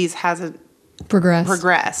disease hasn't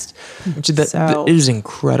progressed. That is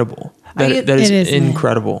incredible. That is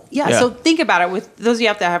incredible. Yeah, so think about it. With those of you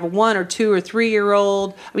out there that have a 1 or 2 or 3 year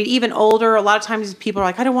old, I mean, even older, a lot of times people are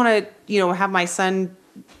like, I don't want to, have my son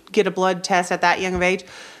get a blood test at that young of age.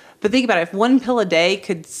 But think about it. If 1 pill a day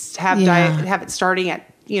could have it starting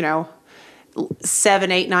at,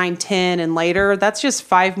 7, 8, 9, 10 and later, that's just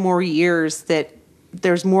 5 more years that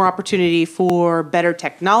there's more opportunity for better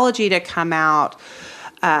technology to come out.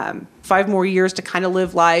 5 more years to kind of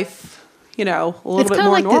live life, a little bit more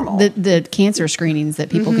like normal. The cancer screenings that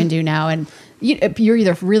people can do now, and you're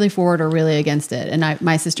either really for it or really against it. And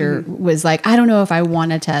my sister was like, I don't know if I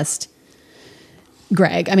want to test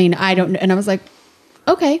Greg. I mean, I don't. And I was like,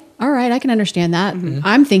 okay, all right, I can understand that.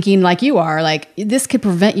 I'm thinking like you are, like this could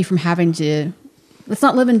prevent you from having to. Let's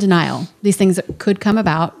not live in denial. These things could come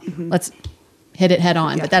about. Let's hit it head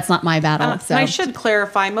on, but that's not my battle. So and I should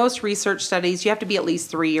clarify, most research studies, you have to be at least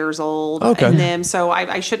 3 years old in them. So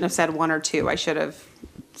I shouldn't have said 1 or 2. I should have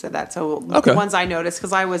said that. So the ones I noticed,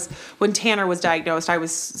 because when Tanner was diagnosed, I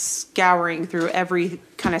was scouring through every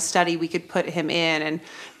kind of study we could put him in. And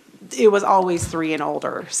it was always 3 and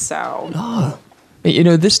older. So,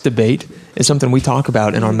 This debate is something we talk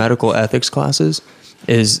about in our medical ethics classes,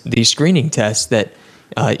 is these screening tests that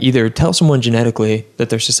either tell someone genetically that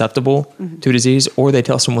they're susceptible to a disease, or they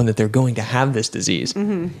tell someone that they're going to have this disease.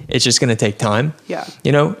 It's just going to take time. Yeah.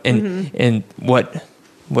 And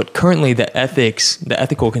what currently the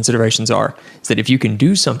ethical considerations are is that if you can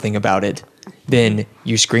do something about it, then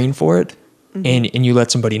you screen for it and you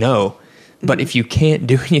let somebody know. But if you can't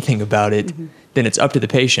do anything about it, then it's up to the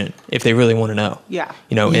patient if they really want to know. Yeah.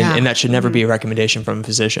 And that should never be a recommendation from a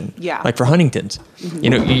physician. Yeah. Like for Huntington's,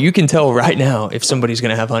 you can tell right now if somebody's going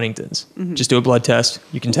to have Huntington's. Just do a blood test,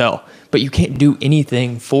 you can tell. But you can't do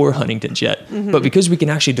anything for Huntington's yet. But because we can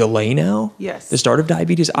actually delay now the start of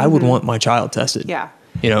diabetes, I would want my child tested. Yeah.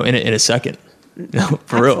 In a second.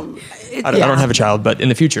 For real. I don't have a child, but in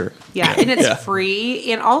the future. Yeah, and it's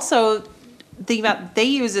free. And also, think about, they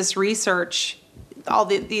use this research,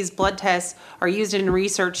 these blood tests are used in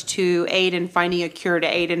research to aid in finding a cure, to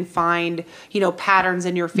aid and find, patterns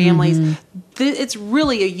in your families. It's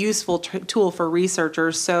really a useful tool for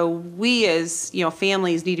researchers. So we as,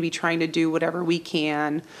 families need to be trying to do whatever we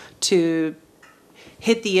can to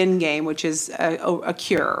hit the end game, which is a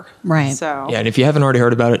cure. Right. So yeah, and if you haven't already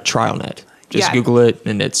heard about it, TrialNet. Just Google it,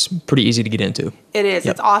 and it's pretty easy to get into. It is.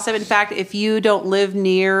 Yep. It's awesome. In fact, if you don't live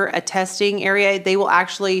near a testing area, they will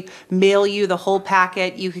actually mail you the whole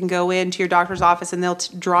packet. You can go into your doctor's office, and they'll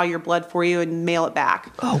draw your blood for you and mail it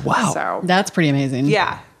back. Oh, wow. So That's pretty amazing.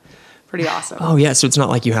 yeah, pretty awesome. Oh, yeah. So it's not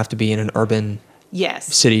like you have to be in an urban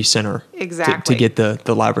Yes. city center Exactly. to get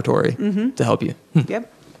the laboratory to help you.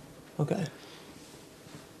 Yep. Okay.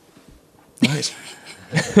 Nice.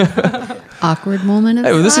 Awkward moment of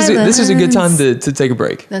Hey, well, this is a good time to take a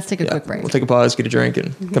break. Let's take a quick break. We'll take a pause, get a drink,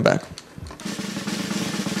 and come back.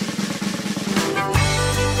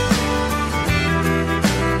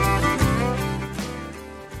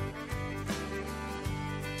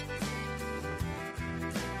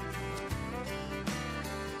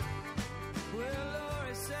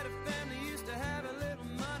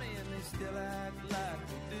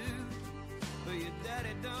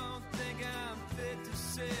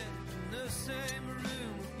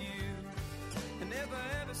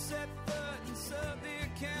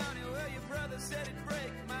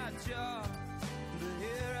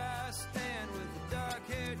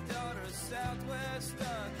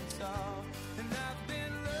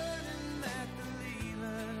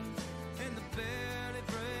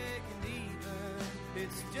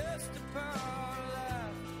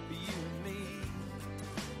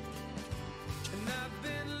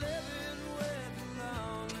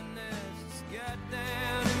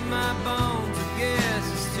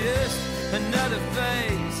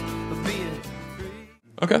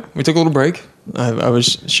 Okay, we took a little break. I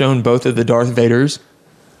was shown both of the Darth Vaders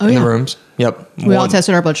in the rooms. Yep. We all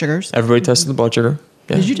tested our blood sugars. Everybody tested the blood sugar.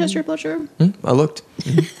 Yeah. Did you test your blood sugar? I looked.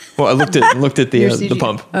 Well, I looked at the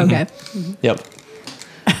pump. Okay. Yep.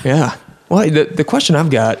 Yeah. Well, the question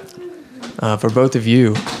I've got for both of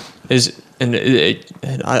you is, and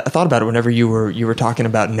I thought about it whenever you were talking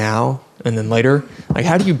about now and then later. Like,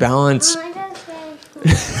 how do you balance?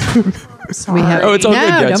 We have, Oh, it's all good,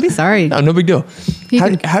 guys. Don't be sorry. No big deal.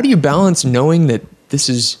 How do you balance knowing that this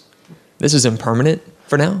is impermanent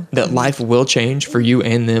for now, that life will change for you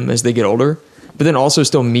and them as they get older, but then also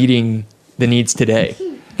still meeting the needs today?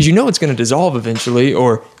 Because it's going to dissolve eventually,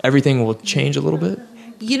 or everything will change a little bit.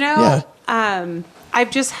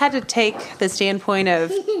 I've just had to take the standpoint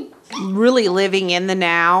of really living in the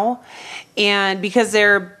now, and because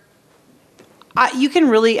you can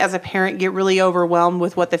really, as a parent, get really overwhelmed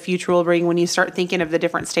with what the future will bring when you start thinking of the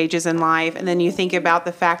different stages in life. And then you think about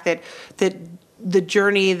the fact that the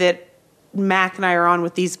journey that Mac and I are on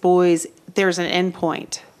with these boys, there's an end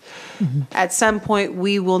point. At some point,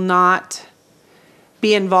 we will not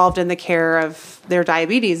be involved in the care of their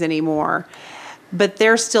diabetes anymore, but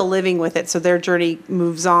they're still living with it. So their journey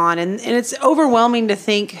moves on. And it's overwhelming to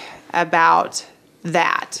think about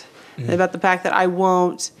that, about the fact that I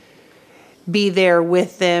won't be there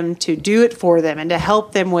with them to do it for them and to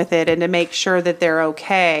help them with it and to make sure that they're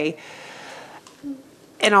okay.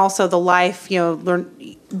 And also the life, they're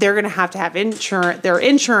going to have insurance, their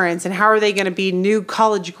insurance, and how are they going to be new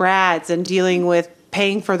college grads and dealing with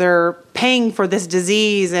paying for this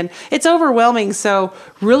disease, and it's overwhelming. So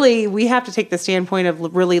really we have to take the standpoint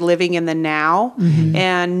of really living in the now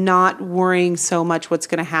and not worrying so much what's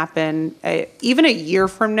going to happen even a year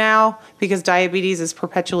from now, because diabetes is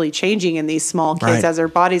perpetually changing in these small kids as their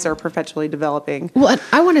bodies are perpetually developing. Well, and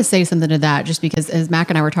I want to say something to that, just because as Mac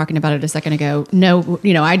and I were talking about it a second ago,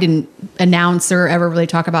 I didn't announce or ever really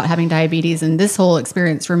talk about having diabetes, and this whole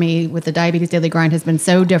experience for me with the Diabetes Daily Grind has been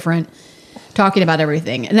so different, talking about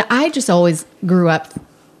everything. And I just always grew up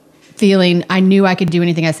feeling I knew I could do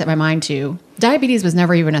anything I set my mind to. Diabetes was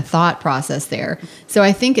never even a thought process there. So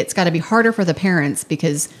I think it's got to be harder for the parents,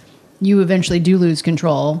 because you eventually do lose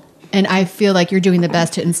control. And I feel like you're doing the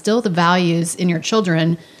best to instill the values in your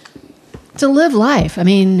children to live life. I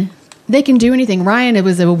mean, they can do anything. Ryan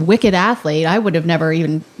was a wicked athlete. I would have never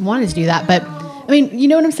even wanted to do that. But I mean, you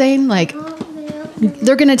know what I'm saying? Like,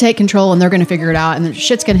 they're going to take control and they're going to figure it out, and the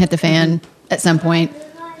shit's going to hit the fan at some point,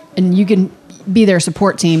 and you can be their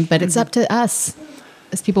support team, but it's up to us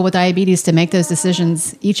as people with diabetes to make those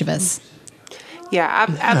decisions, each of us. Yeah,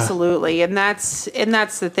 absolutely. And that's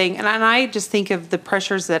the thing. And I just think of the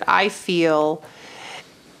pressures that I feel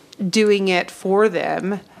doing it for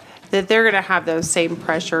them, that they're going to have those same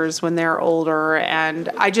pressures when they're older. And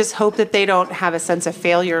I just hope that they don't have a sense of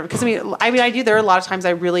failure. Because I do. There are a lot of times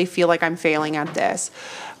I really feel like I'm failing at this,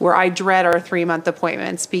 where I dread our 3-month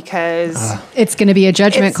appointments because it's going to be a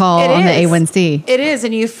judgment call on the A1C. It is.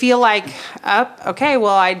 And you feel like, okay,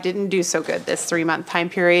 well, I didn't do so good this 3-month time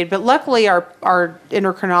period. But luckily our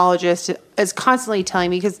endocrinologist is constantly telling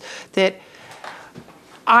me that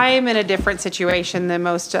I'm in a different situation than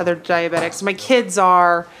most other diabetics. My kids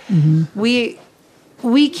are. We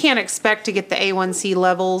can't expect to get the A1C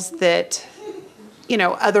levels that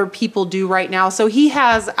other people do right now. So he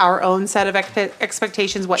has our own set of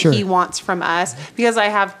expectations, what he wants from us, because I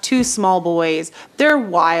have 2 small boys. They're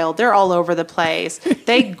wild. They're all over the place.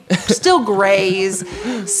 They still graze.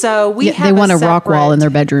 So they want a rock wall in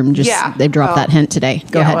their bedroom. They dropped that hint today.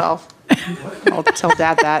 Go ahead. Well, I'll tell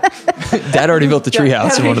Dad that. Dad already built the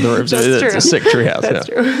treehouse in one of the rooms. It's a sick treehouse. That's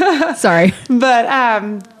true. Sorry. But,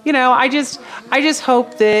 I just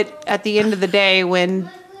hope that at the end of the day, when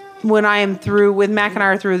I am through, with Mac and I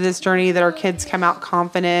are through this journey, that our kids come out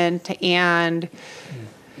confident and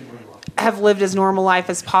have lived as normal life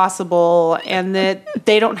as possible, and that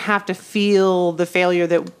they don't have to feel the failure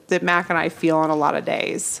that Mac and I feel on a lot of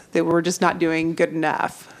days, that we're just not doing good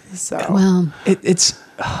enough. So, well, it's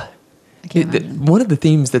one of the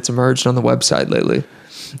themes that's emerged on the website lately,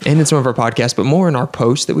 and in some of our podcasts, but more in our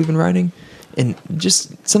posts that we've been writing, and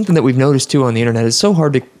just something that we've noticed too on the internet. It's so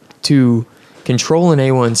hard to control an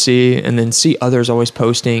A1C and then see others always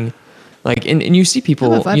posting, like, and you see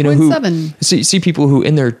people, who see people who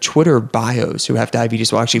in their Twitter bios who have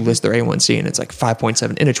diabetes will actually list their A1C, and it's like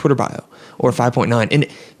 5.7 in a Twitter bio, or 5.9,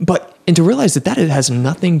 and to realize that it has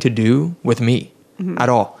nothing to do with me at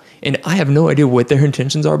all. And I have no idea what their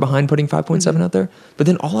intentions are behind putting 5.7 out there. But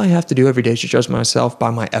then all I have to do every day is judge myself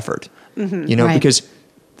by my effort, because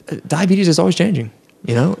diabetes is always changing,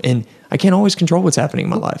 and I can't always control what's happening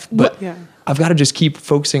in my life. But I've got to just keep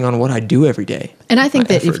focusing on what I do every day. And I think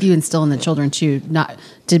that if you instill in the children too, not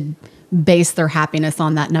to base their happiness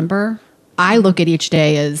on that number, I look at each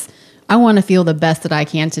day as I want to feel the best that I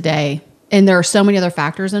can today. And there are so many other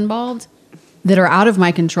factors involved that are out of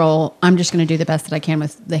my control. I'm just going to do the best that I can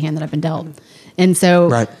with the hand that I've been dealt. And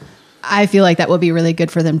so I feel like that will be really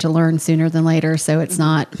good for them to learn sooner than later, so it's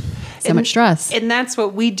not so much stress. And that's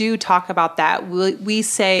what we do talk about that. We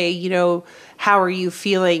say, how are you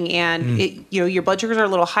feeling? And your blood sugars are a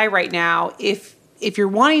little high right now. If you're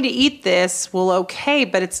wanting to eat this, well, okay,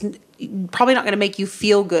 but it's probably not going to make you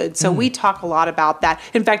feel good. So we talk a lot about that.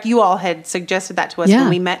 In fact, you all had suggested that to us when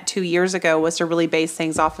we met 2 years ago, was to really base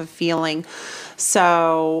things off of feeling.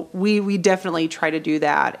 So we definitely try to do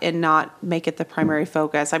that and not make it the primary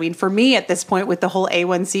focus. I mean, for me at this point, with the whole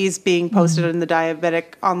A1Cs being posted in the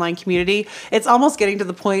diabetic online community, it's almost getting to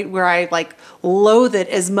the point where I loathe it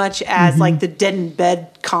as much as the dead in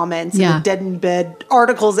bed comments and the dead in bed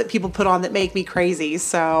articles that people put on that make me crazy.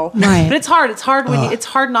 So, but it's hard. It's hard when it's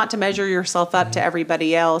hard not to measure yourself up to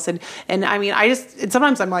everybody else. And I mean, and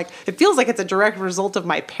sometimes I'm like, it feels like it's a direct result of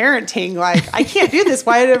my parenting. Like, I can't do this.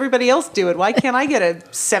 Why did everybody else do it? Why can't I get a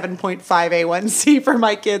 7.5 A1C for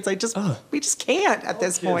my kids? We just can't at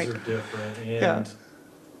this point. Kids are different, and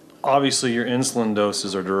obviously your insulin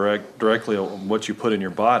doses are directly what you put in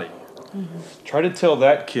your body. Try to tell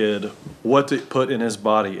that kid what to put in his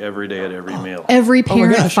body every day at every meal. Every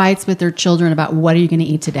parent fights with their children about what are you going to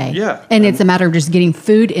eat today. Yeah. And it's a matter of just getting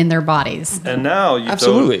food in their bodies. And now you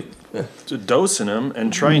dosing them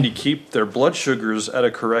and trying to keep their blood sugars at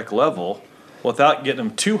a correct level without getting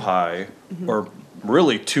them too high or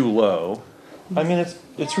really too low. I mean,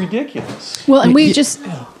 it's ridiculous. Well, and we just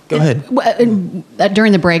Go ahead.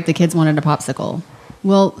 during the break, the kids wanted a popsicle.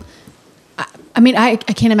 Well, I mean, I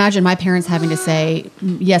can't imagine my parents having to say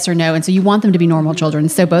yes or no. And so you want them to be normal children.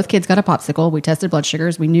 So both kids got a popsicle. We tested blood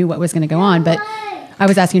sugars. We knew what was going to go on. But I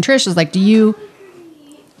was asking Trish, I was like, do you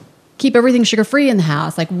keep everything sugar-free in the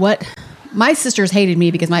house? Like what? My sisters hated me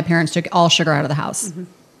because my parents took all sugar out of the house. Mm-hmm.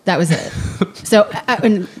 That was it. So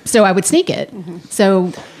I would sneak it. Mm-hmm.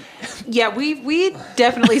 So... Yeah, we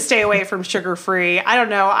definitely stay away from sugar-free. I don't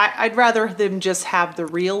know. I'd rather them just have the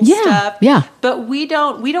real stuff. Yeah. But we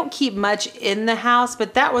don't keep much in the house.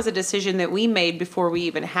 But that was a decision that we made before we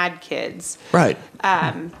even had kids. Right.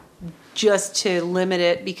 Just to limit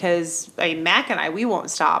it because Mac and we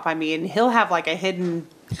won't stop. I mean, he'll have like a hidden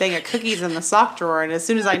thing of cookies in the sock drawer, and as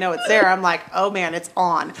soon as I know it's there, I'm like, oh man, it's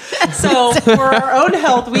on. So for our own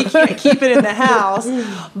health, we can't keep it in the house.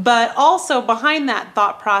 But also behind that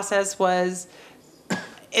thought process was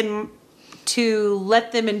to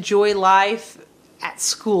let them enjoy life at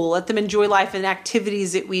school, let them enjoy life in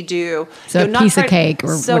activities that we do. So a piece of cake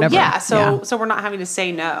or whatever. Yeah, so we're not having to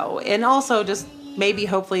say no. And also just maybe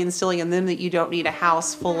hopefully instilling in them that you don't need a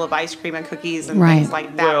house full of ice cream and cookies and things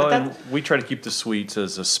like that. Well, and we try to keep the sweets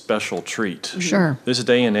as a special treat. Sure. This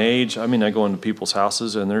day and age, I mean, I go into people's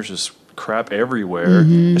houses and there's just crap everywhere.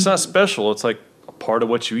 Mm-hmm. It's not special. It's like a part of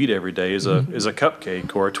what you eat every day is a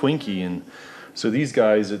cupcake or a Twinkie. And so these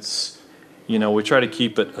guys, it's, we try to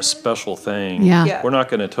keep it a special thing. Yeah. We're not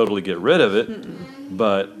going to totally get rid of it,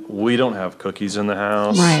 but we don't have cookies in the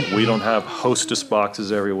house. Right. We don't have Hostess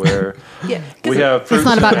boxes everywhere. We have. It's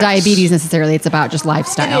not about diabetes necessarily. It's about just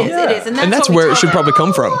lifestyle. It is. And that's where it should probably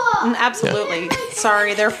come from. Absolutely. Yeah.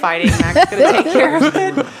 Sorry, they're fighting. Mac's going to take care of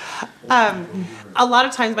it. A lot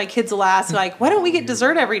of times my kids will ask, like, why don't we get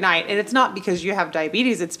dessert every night? And it's not because you have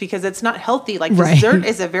diabetes. It's because it's not healthy. Like, dessert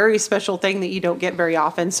is a very special thing that you don't get very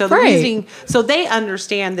often. So so they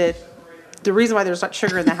understand that the reason why there's not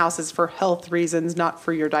sugar in the house is for health reasons, not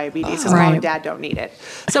for your diabetes, because mom and dad don't need it.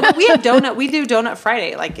 So but we have we do donut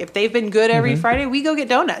Friday. Like if they've been good every Friday, we go get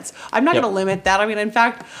donuts. I'm not going to limit that. I mean, in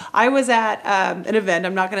fact, I was at an event.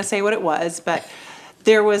 I'm not going to say what it was, but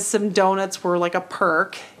there was some donuts were like a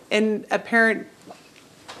perk, and a parent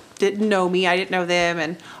didn't know me. I didn't know them.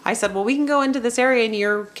 And I said, well, we can go into this area and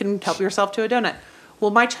you can help yourself to a donut.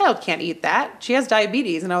 Well, my child can't eat that. She has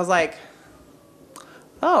diabetes. And I was like,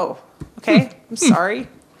 oh, okay. I'm sorry.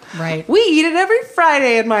 Right. We eat it every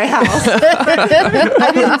Friday in my house.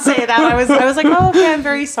 I didn't say that. I was like, oh, okay, I'm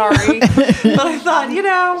very sorry. But I thought,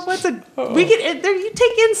 we get there. You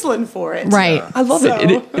take insulin for it. Right. I love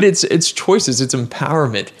it. It's choices. It's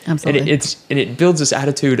empowerment. Absolutely. And it builds this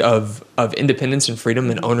attitude of independence and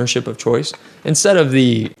freedom and ownership of choice instead of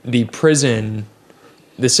the prison,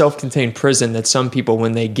 the self-contained prison that some people,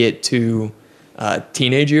 when they get to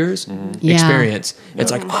teenage years experience. It's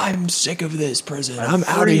like, I'm sick of this prison. I'm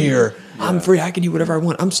out of here. Yeah. I'm free. I can eat whatever I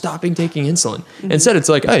want. I'm stopping taking insulin. Instead, it's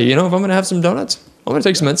like, hey, if I'm going to have some donuts, I'm going to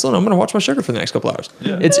take some insulin. I'm going to watch my sugar for the next couple hours.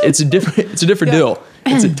 Yeah. It's a different deal.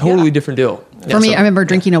 It's a totally different deal. For me, I remember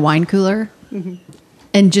drinking a wine cooler.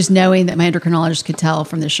 And just knowing that my endocrinologist could tell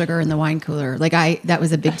from the sugar in the wine cooler, that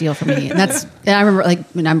was a big deal for me. And I remember,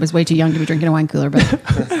 I was way too young to be drinking a wine cooler, but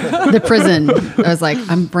the prison, I was like,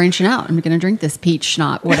 I'm branching out. I'm going to drink this peach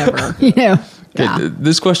schnapps, whatever, Yeah.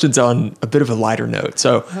 This question's on a bit of a lighter note.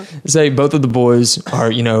 So, say both of the boys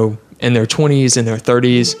are, in their 20s and their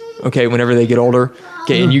 30s. Okay, whenever they get older.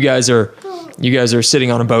 Okay, and you guys are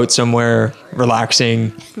sitting on a boat somewhere,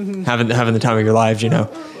 relaxing, having the time of your lives.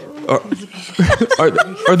 Are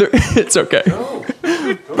there? It's okay.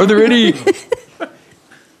 Are there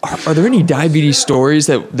any diabetes stories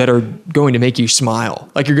that are going to make you smile?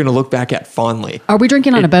 Like you're going to look back at fondly? Are we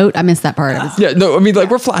drinking on a boat? I missed that part. Yeah, no, I mean,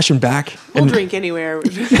 we're flashing back. We'll drink anywhere.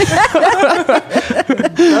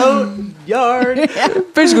 Boat, yard.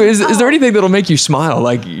 Basically, is there anything that'll make you smile?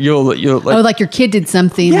 Like you'll like, like your kid did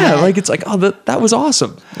something. Yeah, like it's like, that was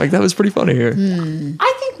awesome. Like that was pretty funny here.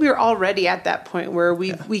 I think we're already at that point where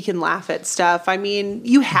we can laugh at stuff. I mean,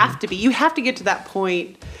 you have to be. You have to get to that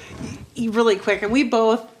point really quick. And we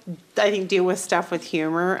both, I think, deal with stuff with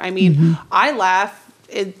humor. I mean, I laugh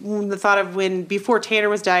at the thought of before Tanner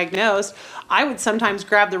was diagnosed, I would sometimes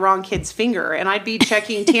grab the wrong kid's finger and I'd be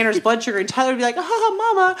checking Tanner's blood sugar and Tyler would be like, oh,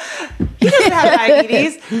 mama, he doesn't have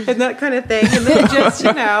diabetes and that kind of thing. And then just,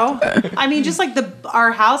 I mean, just like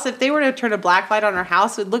our house, if they were to turn a black light on our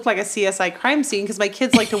house, it would look like a CSI crime scene because my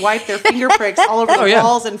kids like to wipe their finger pricks all over the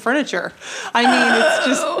walls and furniture. I mean, it's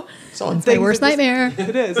just... Solid. My worst nightmare.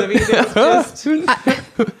 It is. I mean, it's just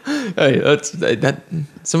Hey, that.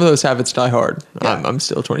 Some of those habits die hard. Yeah. I'm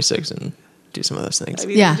still 26 and do some of those things. I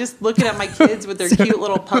mean, Yeah. just looking at my kids with their cute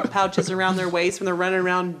little pump pouches around their waist when they're running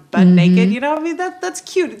around butt naked, you know, I mean, that's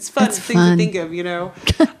cute. It's fun. That's It's things fun. to think of, you know.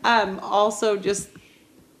 Also just,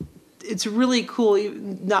 it's really cool,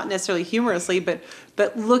 not necessarily humorously, but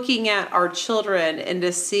looking at our children and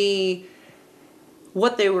to see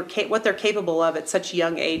what they're capable of at such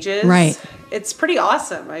young ages. Right. It's pretty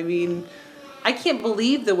awesome. I mean, I can't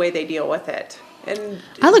believe the way they deal with it. And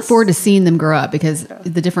I look forward to seeing them grow up because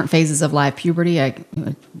the different phases of life, puberty, I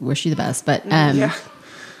wish you the best. But yeah.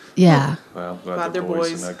 Well, Glad glad they're they're boys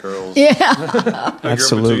boys. and not girls. Yeah. I grew up with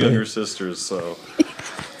Absolutely. 2 younger sisters, so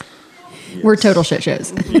We're total shit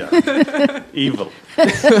shows. yeah, evil.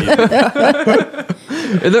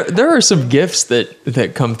 There are some gifts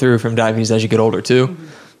that come through from diabetes as you get older too.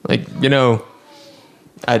 Like, you know,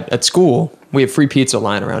 at school, we have free pizza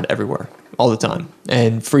lying around everywhere all the time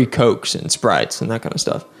and free Cokes and Sprites and that kind of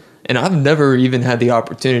stuff. And I've never even had the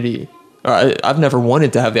opportunity, or I've never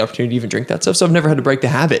wanted to have the opportunity to even drink that stuff. So I've never had to break the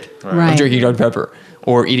habit Right. of drinking Dr. Pepper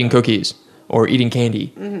or eating cookies or eating candy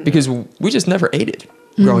because we just never ate it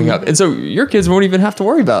growing up. And so your kids won't even have to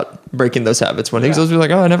worry about breaking those habits one day. 'Cause they'll be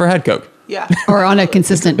like, oh, I never had Coke. Yeah. Or on a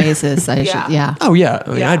consistent basis. I Yeah. should, yeah. Oh yeah, I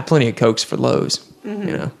mean, Yeah. I had plenty of Cokes for Lowe's, you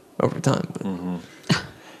know, over time. But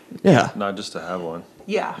yeah, Not just to have one.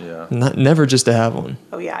 Yeah. Yeah. never just to have one.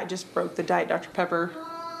 Oh yeah, I just broke the Diet Dr. Pepper.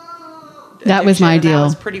 That was my addiction, and deal. That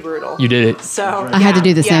was pretty brutal. You did it. So I had to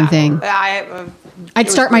do the same thing. I'd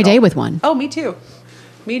start my day with one. Oh, me too.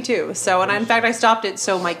 Me too. So, and in fact, I stopped it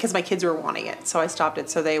because my kids were wanting it. So I stopped it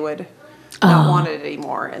so they would not want it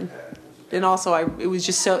anymore. And also, it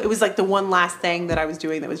was like the one last thing that I was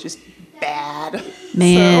doing that was just bad.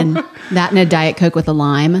 Man, So- that and a Diet Coke with a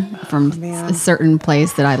lime from a certain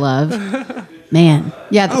place that I love. Man.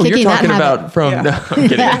 Yeah, the Oh, you're kicking that talking habit. about from? Yeah. No, I'm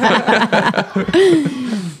kidding.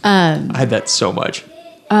 I had that so much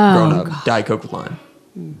growing up. Diet Coke with lime.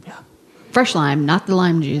 Fresh lime, not the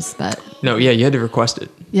lime juice, but No, yeah, you had to request it.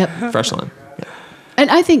 yep. Fresh lime. Yeah. And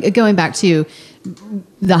I think going back to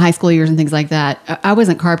the high school years and things like that, I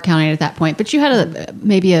wasn't carb counting at that point, but you had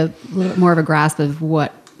maybe a little more of a grasp of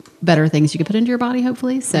what better things you could put into your body,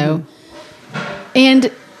 hopefully. So, and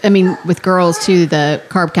I mean, with girls too, the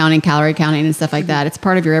carb counting, calorie counting and stuff like that, it's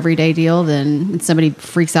part of your everyday deal. Then when somebody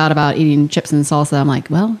freaks out about eating chips and salsa, I'm like,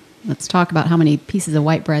 well, let's talk about how many pieces of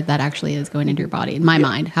white bread that actually is going into your body. In my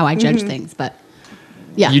mind, how I judge things, but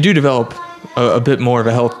yeah, You do develop a bit more of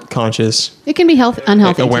a health conscious it can be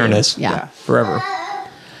unhealthy awareness. too. Yeah. Forever.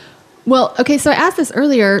 Well, okay, so I asked this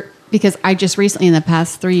earlier because I just recently, in the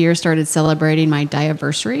past 3 years, started celebrating my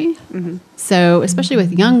diaversary. So, especially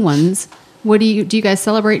with young ones, what do you guys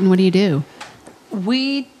celebrate, and what do you do?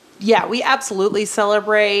 We absolutely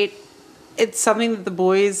celebrate. It's something that the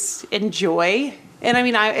boys enjoy. And I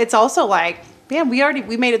mean, it's also like, man,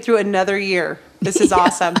 we made it through another year. This is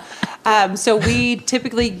awesome. So we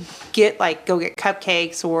typically go get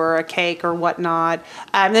cupcakes or a cake or whatnot.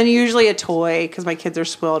 And then usually a toy because my kids are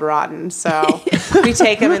spoiled rotten. So we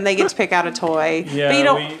take them and they get to pick out a toy. Yeah,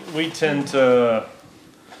 But we tend to,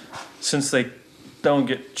 since they don't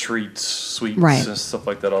get treats, sweets, Right. and stuff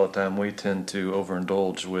like that all the time, we tend to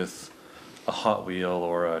overindulge with a Hot Wheel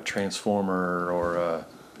or a Transformer or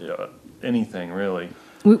anything really.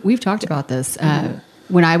 We've talked about this.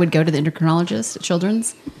 When I would go to the endocrinologist at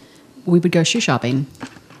Children's, we would go shoe shopping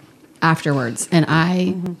afterwards, and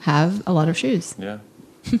I have a lot of shoes. Yeah.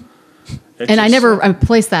 And I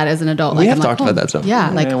placed that as an adult. We have I'm talked about that stuff. Yeah,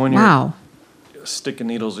 like, when you're- wow. Sticking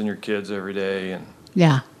needles in your kids every day, and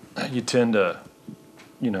Yeah. you tend to,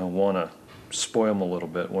 want to spoil them a little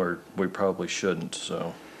bit where we probably shouldn't.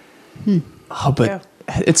 So Oh, but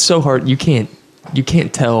it's so hard. You can't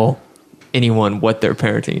tell anyone what their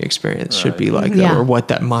parenting experience should be like, Yeah. or what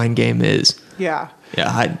that mind game is. yeah.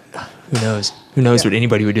 Yeah, who knows? Who knows what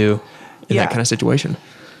anybody would do in Yeah. that kind of situation?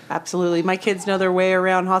 Absolutely. My kids know their way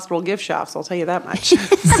around hospital gift shops, I'll tell you that much.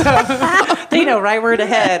 So, they know right where to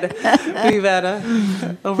head. We've had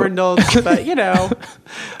overindulged, but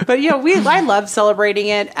I love celebrating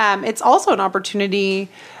it. It's also an opportunity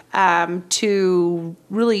to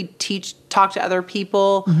really talk to other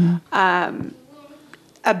people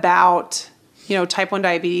about, type 1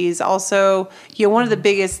 diabetes. Also, one of the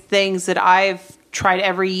biggest things that I've tried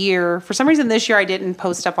every year, for some reason this year I didn't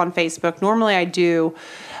post stuff on Facebook. Normally I do.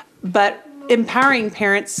 But empowering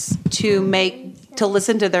parents to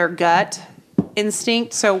listen to their gut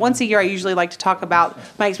instinct. So once a year, I usually like to talk about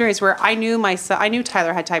my experience where I knew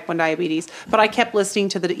Tyler had type 1 diabetes, but I kept listening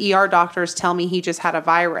to the ER doctors tell me he just had a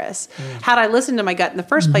virus. Had I listened to my gut in the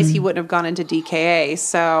first place, he wouldn't have gone into DKA.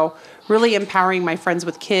 So really empowering my friends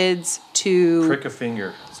with kids to Prick a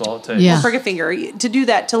finger. That's all it takes. Yeah. prick a finger, to do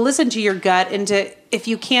that, to listen to your gut, and to, if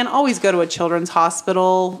you can, always go to a children's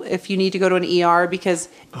hospital if you need to go to an ER, because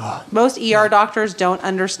most ER doctors don't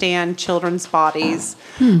understand children's bodies,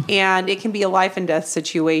 and it can be a life and death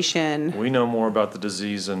situation. We know more about the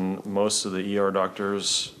disease than most of the ER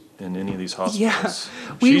doctors in any of these hospitals.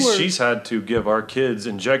 Yeah. She's had to give our kids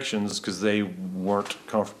injections because they weren't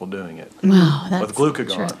comfortable doing it. Wow, that's With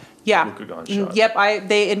glucagon. true. Yeah. Glucagon shot.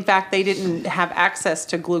 Yep. In fact, they didn't have access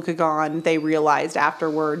to glucagon. They realized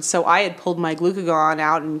afterwards. So I had pulled my glucagon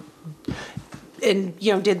out and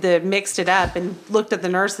mixed it up and looked at the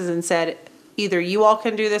nurses and said, either you all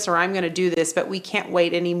can do this or I'm going to do this, but we can't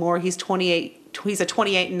wait anymore. He's 28. He's a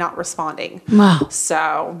 28 and not responding. Wow.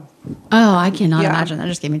 So. Oh, I cannot Yeah. imagine. That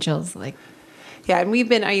just gave me chills. Like, Yeah, and we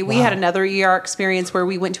had another ER experience where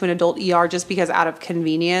we went to an adult ER just because out of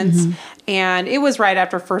convenience. And it was right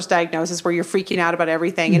after first diagnosis where you're freaking out about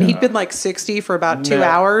everything. And he'd been like 60 for about 2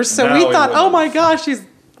 hours. So now we he thought, wouldn't. oh my gosh,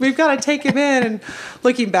 we've got to take him in. And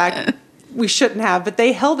looking back, we shouldn't have. But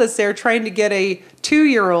they held us there trying to get a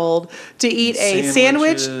 2-year-old to eat a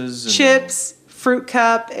sandwich, Sandwiches and- chips, fruit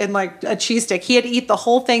cup, and like a cheese stick. He had to eat the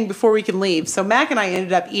whole thing before we can leave. So Mac and I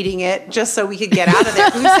ended up eating it just so we could get out of there.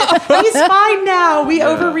 We said, he's fine now. We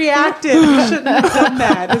overreacted. We shouldn't have done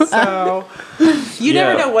that. So you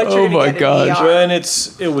never know what you're going to get in the ER. Well, and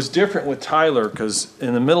it was different with Tyler because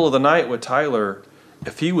in the middle of the night with Tyler,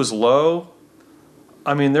 if he was low,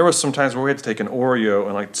 I mean, there was some times where we had to take an Oreo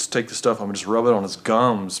and like just take the stuff and just rub it on his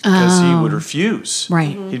gums because he would refuse.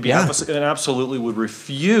 Right. He'd be and absolutely would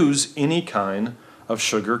refuse any kind of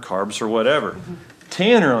sugar, carbs, or whatever.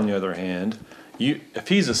 Tanner, on the other hand, if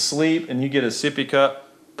he's asleep and you get a sippy cup,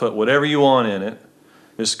 put whatever you want in it,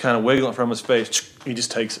 just kind of wiggle it from his face, he just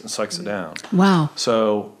takes it and sucks it down. wow.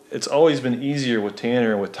 So it's always been easier with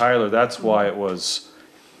Tanner and with Tyler. That's why it was,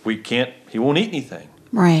 he won't eat anything.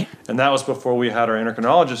 Right. And that was before we had our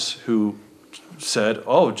endocrinologist who said,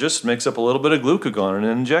 just mix up a little bit of glucagon and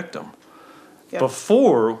inject them. Yep.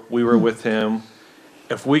 Before we were with him,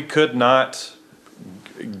 if we could not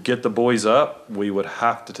get the boys up, we would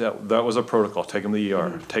have to that was a protocol. Take them to the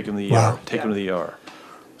ER. Take them to the ER. Take them to the ER.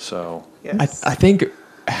 So Yes. I think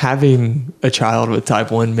having a child with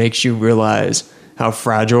type 1 makes you realize how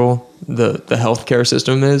fragile the healthcare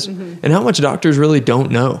system is and how much doctors really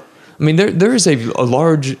don't know. I mean, there is a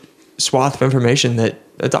large swath of information that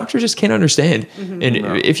a doctor just can't understand. And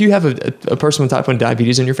if you have a person with type 1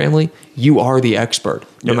 diabetes in your family, you are the expert,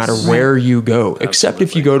 no Yes. matter where you go, except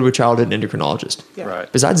if you Absolutely. go to a childhood endocrinologist. Yeah.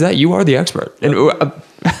 Right. Besides that, you are the expert. And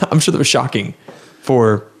I'm sure that was shocking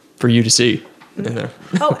for you to see in there.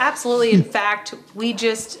 Oh, absolutely. In fact,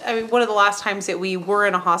 one of the last times that we were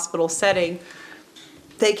in a hospital setting,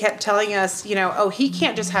 they kept telling us, he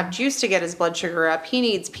can't just have juice to get his blood sugar up. He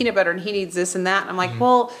needs peanut butter and he needs this and that. And I'm like,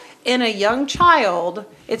 well, in a young child,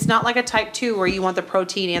 it's not like a type 2 where you want the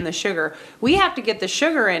protein and the sugar. We have to get the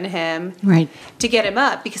sugar in him Right. to get him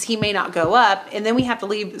up because he may not go up. And then we have to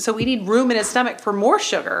leave. So we need room in his stomach for more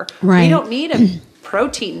sugar. Right. We don't need a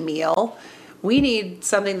protein meal. We need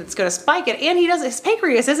something that's going to spike it. And his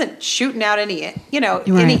pancreas isn't shooting out any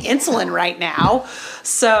insulin right now.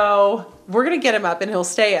 So we're going to get him up and he'll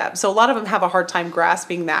stay up. So a lot of them have a hard time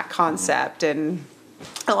grasping that concept, and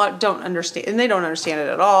a lot don't understand, and they don't understand it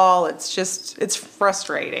at all. It's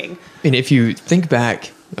frustrating. And if you think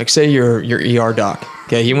back, like say your ER doc,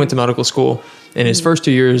 okay, he went to medical school. In his first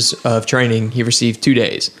 2 years of training, he received 2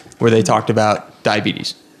 days where they talked about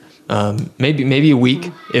diabetes. Maybe a week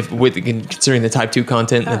considering the type 2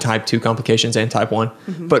 content and the type 2 complications and type 1,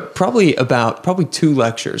 but probably 2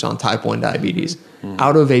 lectures on type 1 diabetes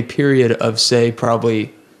out of a period of say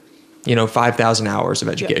probably 5,000 hours of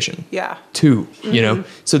education. Yeah. 2,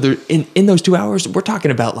 so there in those 2 hours we're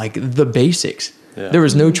talking about like the basics. Yeah. There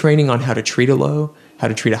was no training on how to treat a low, how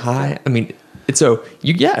to treat a high. I mean, it's crazy More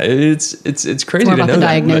to about know the that.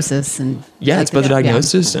 diagnosis and Yeah, it's about the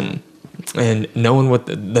diagnosis and knowing what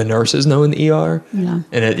the nurses know in the ER. Yeah.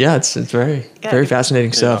 And it's very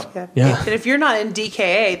fascinating stuff. Yeah. And if you're not in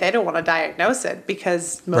DKA, they don't want to diagnose it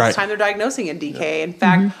because most of Right. the time they're diagnosing in DKA. In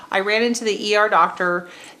fact, I ran into the ER doctor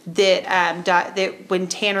that when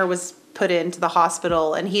Tanner was put into the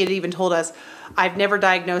hospital, and he had even told us, I've never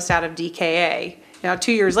diagnosed out of DKA. Now,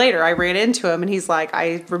 2 years later, I ran into him, and he's like,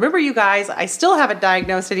 I remember you guys. I still haven't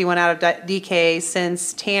diagnosed anyone out of DK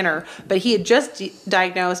since Tanner, but he had just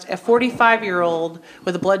diagnosed a 45-year-old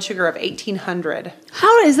with a blood sugar of 1,800.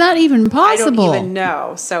 How is that even possible? I don't even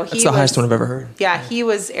know. So That's the highest one I've ever heard. Yeah, he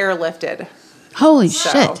was airlifted. Holy So,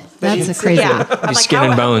 shit. but That's a crazy. Yeah, I'm His skin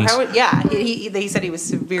and bones. he said he was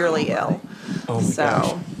severely ill. Oh my So,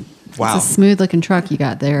 gosh. Wow. It's a smooth looking truck you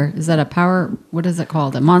got there. Is that a power? What is it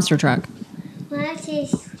called? A monster truck. What's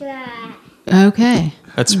his strap? Okay.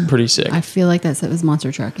 That's pretty sick. I feel like it was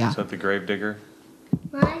monster truck. Yeah. Is that the Gravedigger?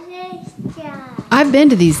 What's his strap? I've been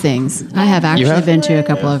to these things. I have actually have? been to a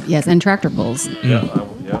couple of, yes, and tractor pulls. Yeah,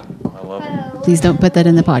 I love them. Please don't put that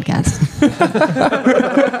in the podcast.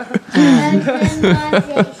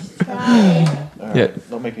 Yeah.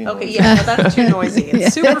 Don't make me okay, noise. yeah, no, that's too noisy.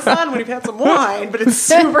 It's super fun when you've had some wine, but it's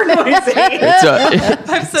super noisy. It's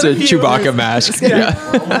a, I've it's said a a few. Chewbacca mask. Yeah.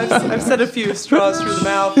 I've said a few straws through the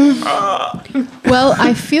mouth. Well,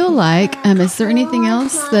 I feel like, is there anything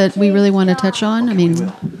else that we really want to touch on? I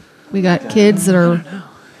mean, we got kids that are,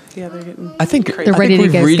 Yeah, they're getting. I think They're ready to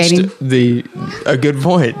we've go reached skating. a good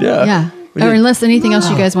point. Yeah. yeah. We Or did. unless anything else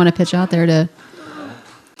you guys want to pitch out there to,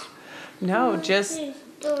 No, just.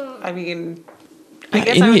 I mean, I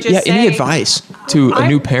guess I would just say. Any advice to a I-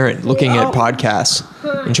 new parent looking at podcasts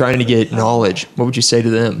and trying to get knowledge? What would you say to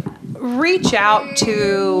them? Reach out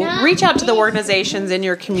to the organizations in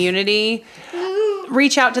your community.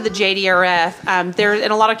 Reach out to the JDRF. There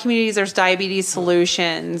in a lot of communities, there's diabetes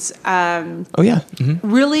solutions. Oh yeah.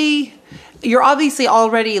 Mm-hmm. Really, you're obviously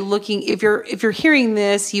already looking. If you're hearing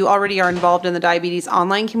this, you already are involved in the diabetes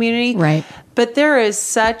online community, right? But there is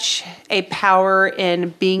such a power in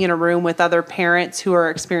being in a room with other parents who are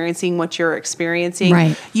experiencing what you're experiencing.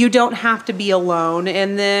 Right. You don't have to be alone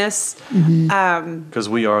in this. Because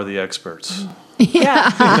we are the experts.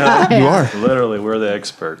 Yeah. You are. Literally, we're the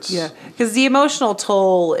experts. Yeah, because the emotional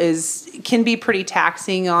toll can be pretty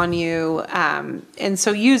taxing on you, and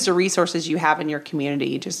so use the resources you have in your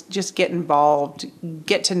community. Just get involved,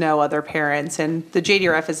 get to know other parents, and the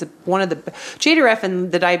JDRF is one of the JDRF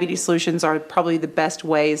and the Diabetes Solutions are probably the best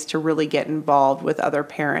ways to really get involved with other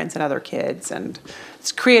parents and other kids, and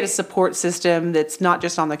create a support system that's not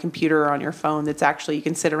just on the computer or on your phone. That's actually you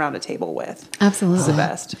can sit around a table with. Absolutely. It's the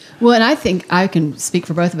best. Well, and I think I can speak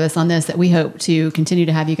for both of us on this, that we hope to continue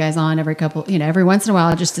to have you guys on every once in a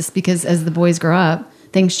while, just because as the boys grow up,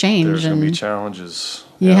 things change. There's going to be and challenges.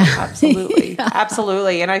 yeah. Absolutely.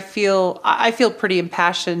 Absolutely. And I feel pretty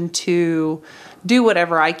impassioned to do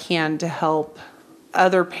whatever I can to help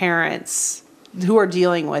other parents who are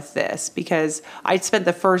dealing with this, because I spent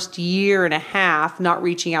the first year and a half not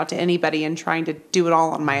reaching out to anybody and trying to do it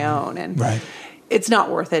all on my own. And Right. it's not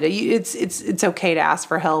worth it. It's okay to ask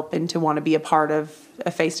for help and to want to be a part of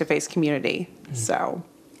a face-to-face community. So.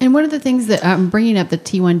 And one of the things that I'm bringing up the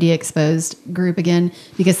T1D Exposed group again,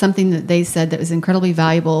 because something that they said that was incredibly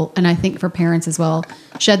valuable, and I think for parents as well,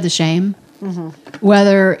 shed the shame. Mm-hmm.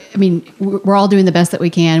 We're all doing the best that we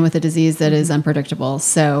can with a disease that is unpredictable.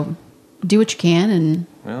 So do what you can, and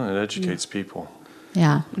Well, it educates people.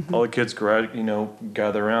 yeah. All the kids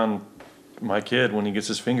gather around my kid when he gets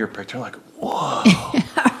his finger pricked. They're like, "Whoa,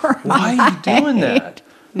 why are you doing that?"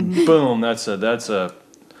 Boom! That's a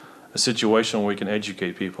situation where we can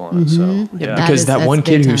educate people on it. So yeah, Because that that's one big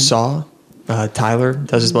kid who time. saw Tyler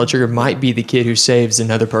does his blood sugar might be the kid who saves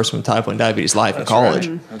another person with type 1 diabetes life in That's college.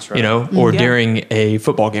 right. That's right. You know, or Yeah. during a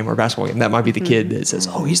football game or a basketball game. That might be the kid that says,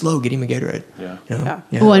 "Oh, he's low. Get him a Gatorade." Yeah. You know? Yeah.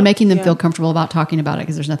 Yeah. Well, and making them Yeah. feel comfortable about talking about it,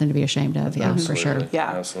 because there's nothing to be ashamed of. Yeah, for sure. Absolutely.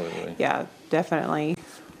 Yeah. Absolutely. Yeah, definitely.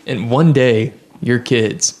 And one day, your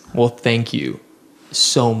kids will thank you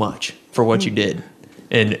so much for what you did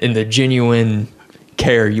and the genuine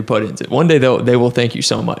care you put into it. One day, they will thank you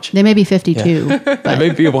so much. They may be 52, And but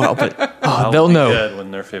maybe people help it. I'll They'll be know. dead when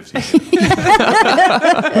they're 50.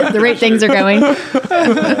 the rate things are going.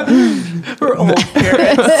 We're old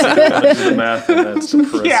parents. Do the math, and that's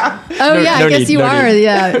depressing. Yeah. Oh, yeah, I guess you are. need.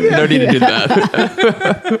 Yeah. No need to do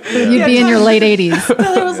that. You'd be in your late 80s.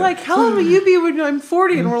 Tyler was like, "How old will you be when I'm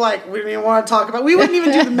 40?" And we're like, "We didn't even want to talk about. We wouldn't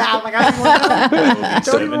even do the math. Like, I don't want to know." I will be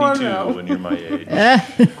Don't even wanna 72 know. when you're my age.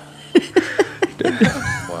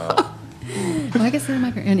 Wow. Well, I guess they're my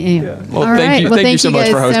parents. Anyway. Well, All thank right. you- Well, thank you thank so you much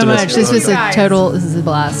guys for hosting so us. much. This was Guys. this is a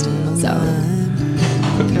blast. So,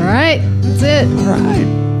 all right. That's it. All right.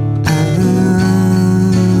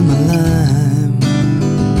 I'm alive.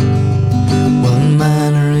 One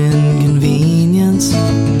minor inconvenience,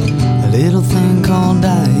 a little thing called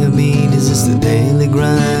diabetes. It's the daily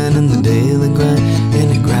grind and the daily grind,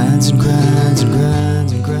 and it grinds and grinds and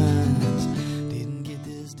grinds and grinds. Didn't get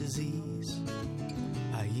this disease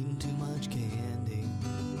by eating too much candy.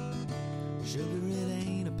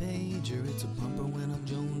 it's a bumper when I'm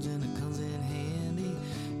Jones and it comes in handy.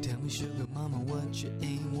 Tell me, sugar mama, what your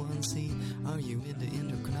A1C? Are you into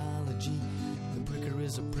endocrinology? The pricker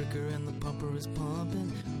is a pricker and the pumper is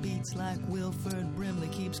pumping. Beats like Wilford Brimley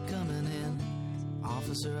keeps coming in.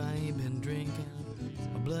 Officer, I ain't been drinking.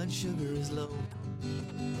 My blood sugar is low.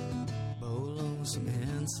 Bowl on some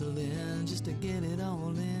insulin just to get it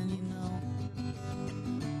all in, you know.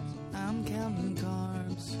 I'm counting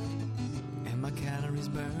carbs and my calories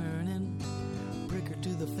burning. Pricker to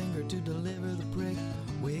the finger to deliver the prick.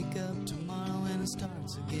 Wake up tomorrow and it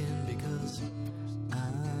starts again because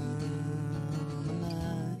I'm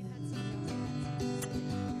alive.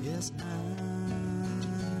 Yes, I'm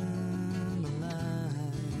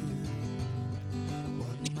alive.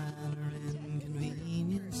 One minor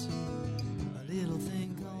inconvenience, a little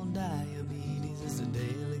thing called diabetes. It's a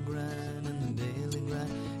daily grind and the daily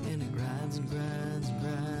grind, and it grinds and grinds and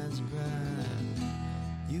grinds and grinds.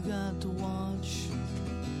 You got to watch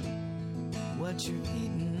what you're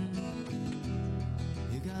eating.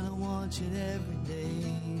 You gotta watch it every day.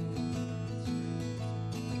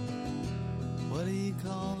 What do you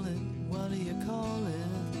call it? What do you call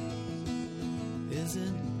it? Is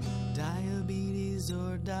it diabetes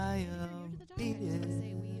or diabetes?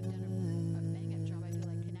 Say we've done a bang-up job, I feel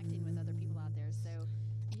like, connecting with other people out there. So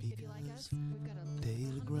if you like us, we've got a Daily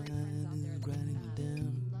ton of great friends out there grind, grinding you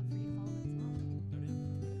down. love for you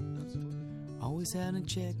to follow us along. Always had to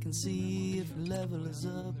check and see if your level is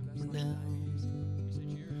up or down.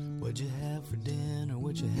 What'd you have for dinner?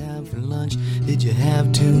 What'd you have for lunch? Did you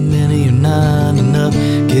have too many or not enough?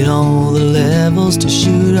 Get all the levels to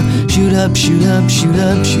shoot up, shoot up, shoot up, shoot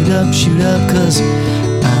up, shoot up, shoot up, 'cause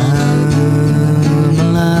I'm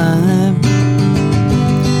alive.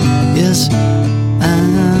 Yes,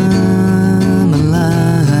 I'm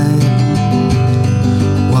alive.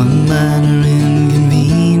 One minor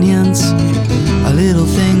inconvenience, a little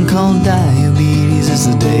thing called diabetes. It's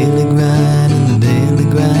the daily grind and the daily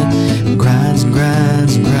grind. It grinds and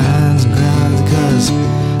grinds and grinds and grinds, 'cause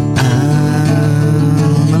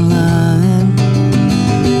I'm alive.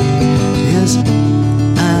 Yes,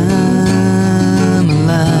 I'm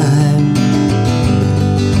alive.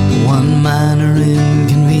 One minor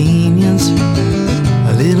inconvenience,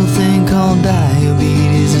 a little thing called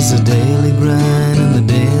diabetes. It's the daily grind and the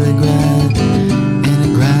daily grind, and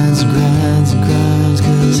it grinds and grinds and grinds,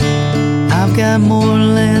 'cause I've got more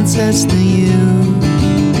Lancets than you.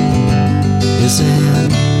 Yes,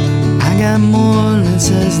 and I got more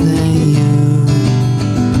Lancets than you,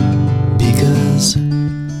 because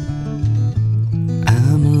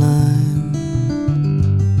I'm alive.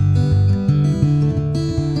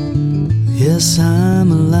 Yes,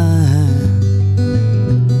 I'm alive.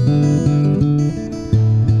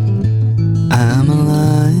 I'm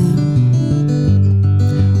alive.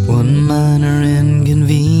 One minor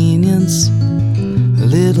inconvenience, a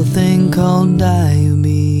little thing called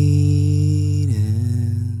diabetes.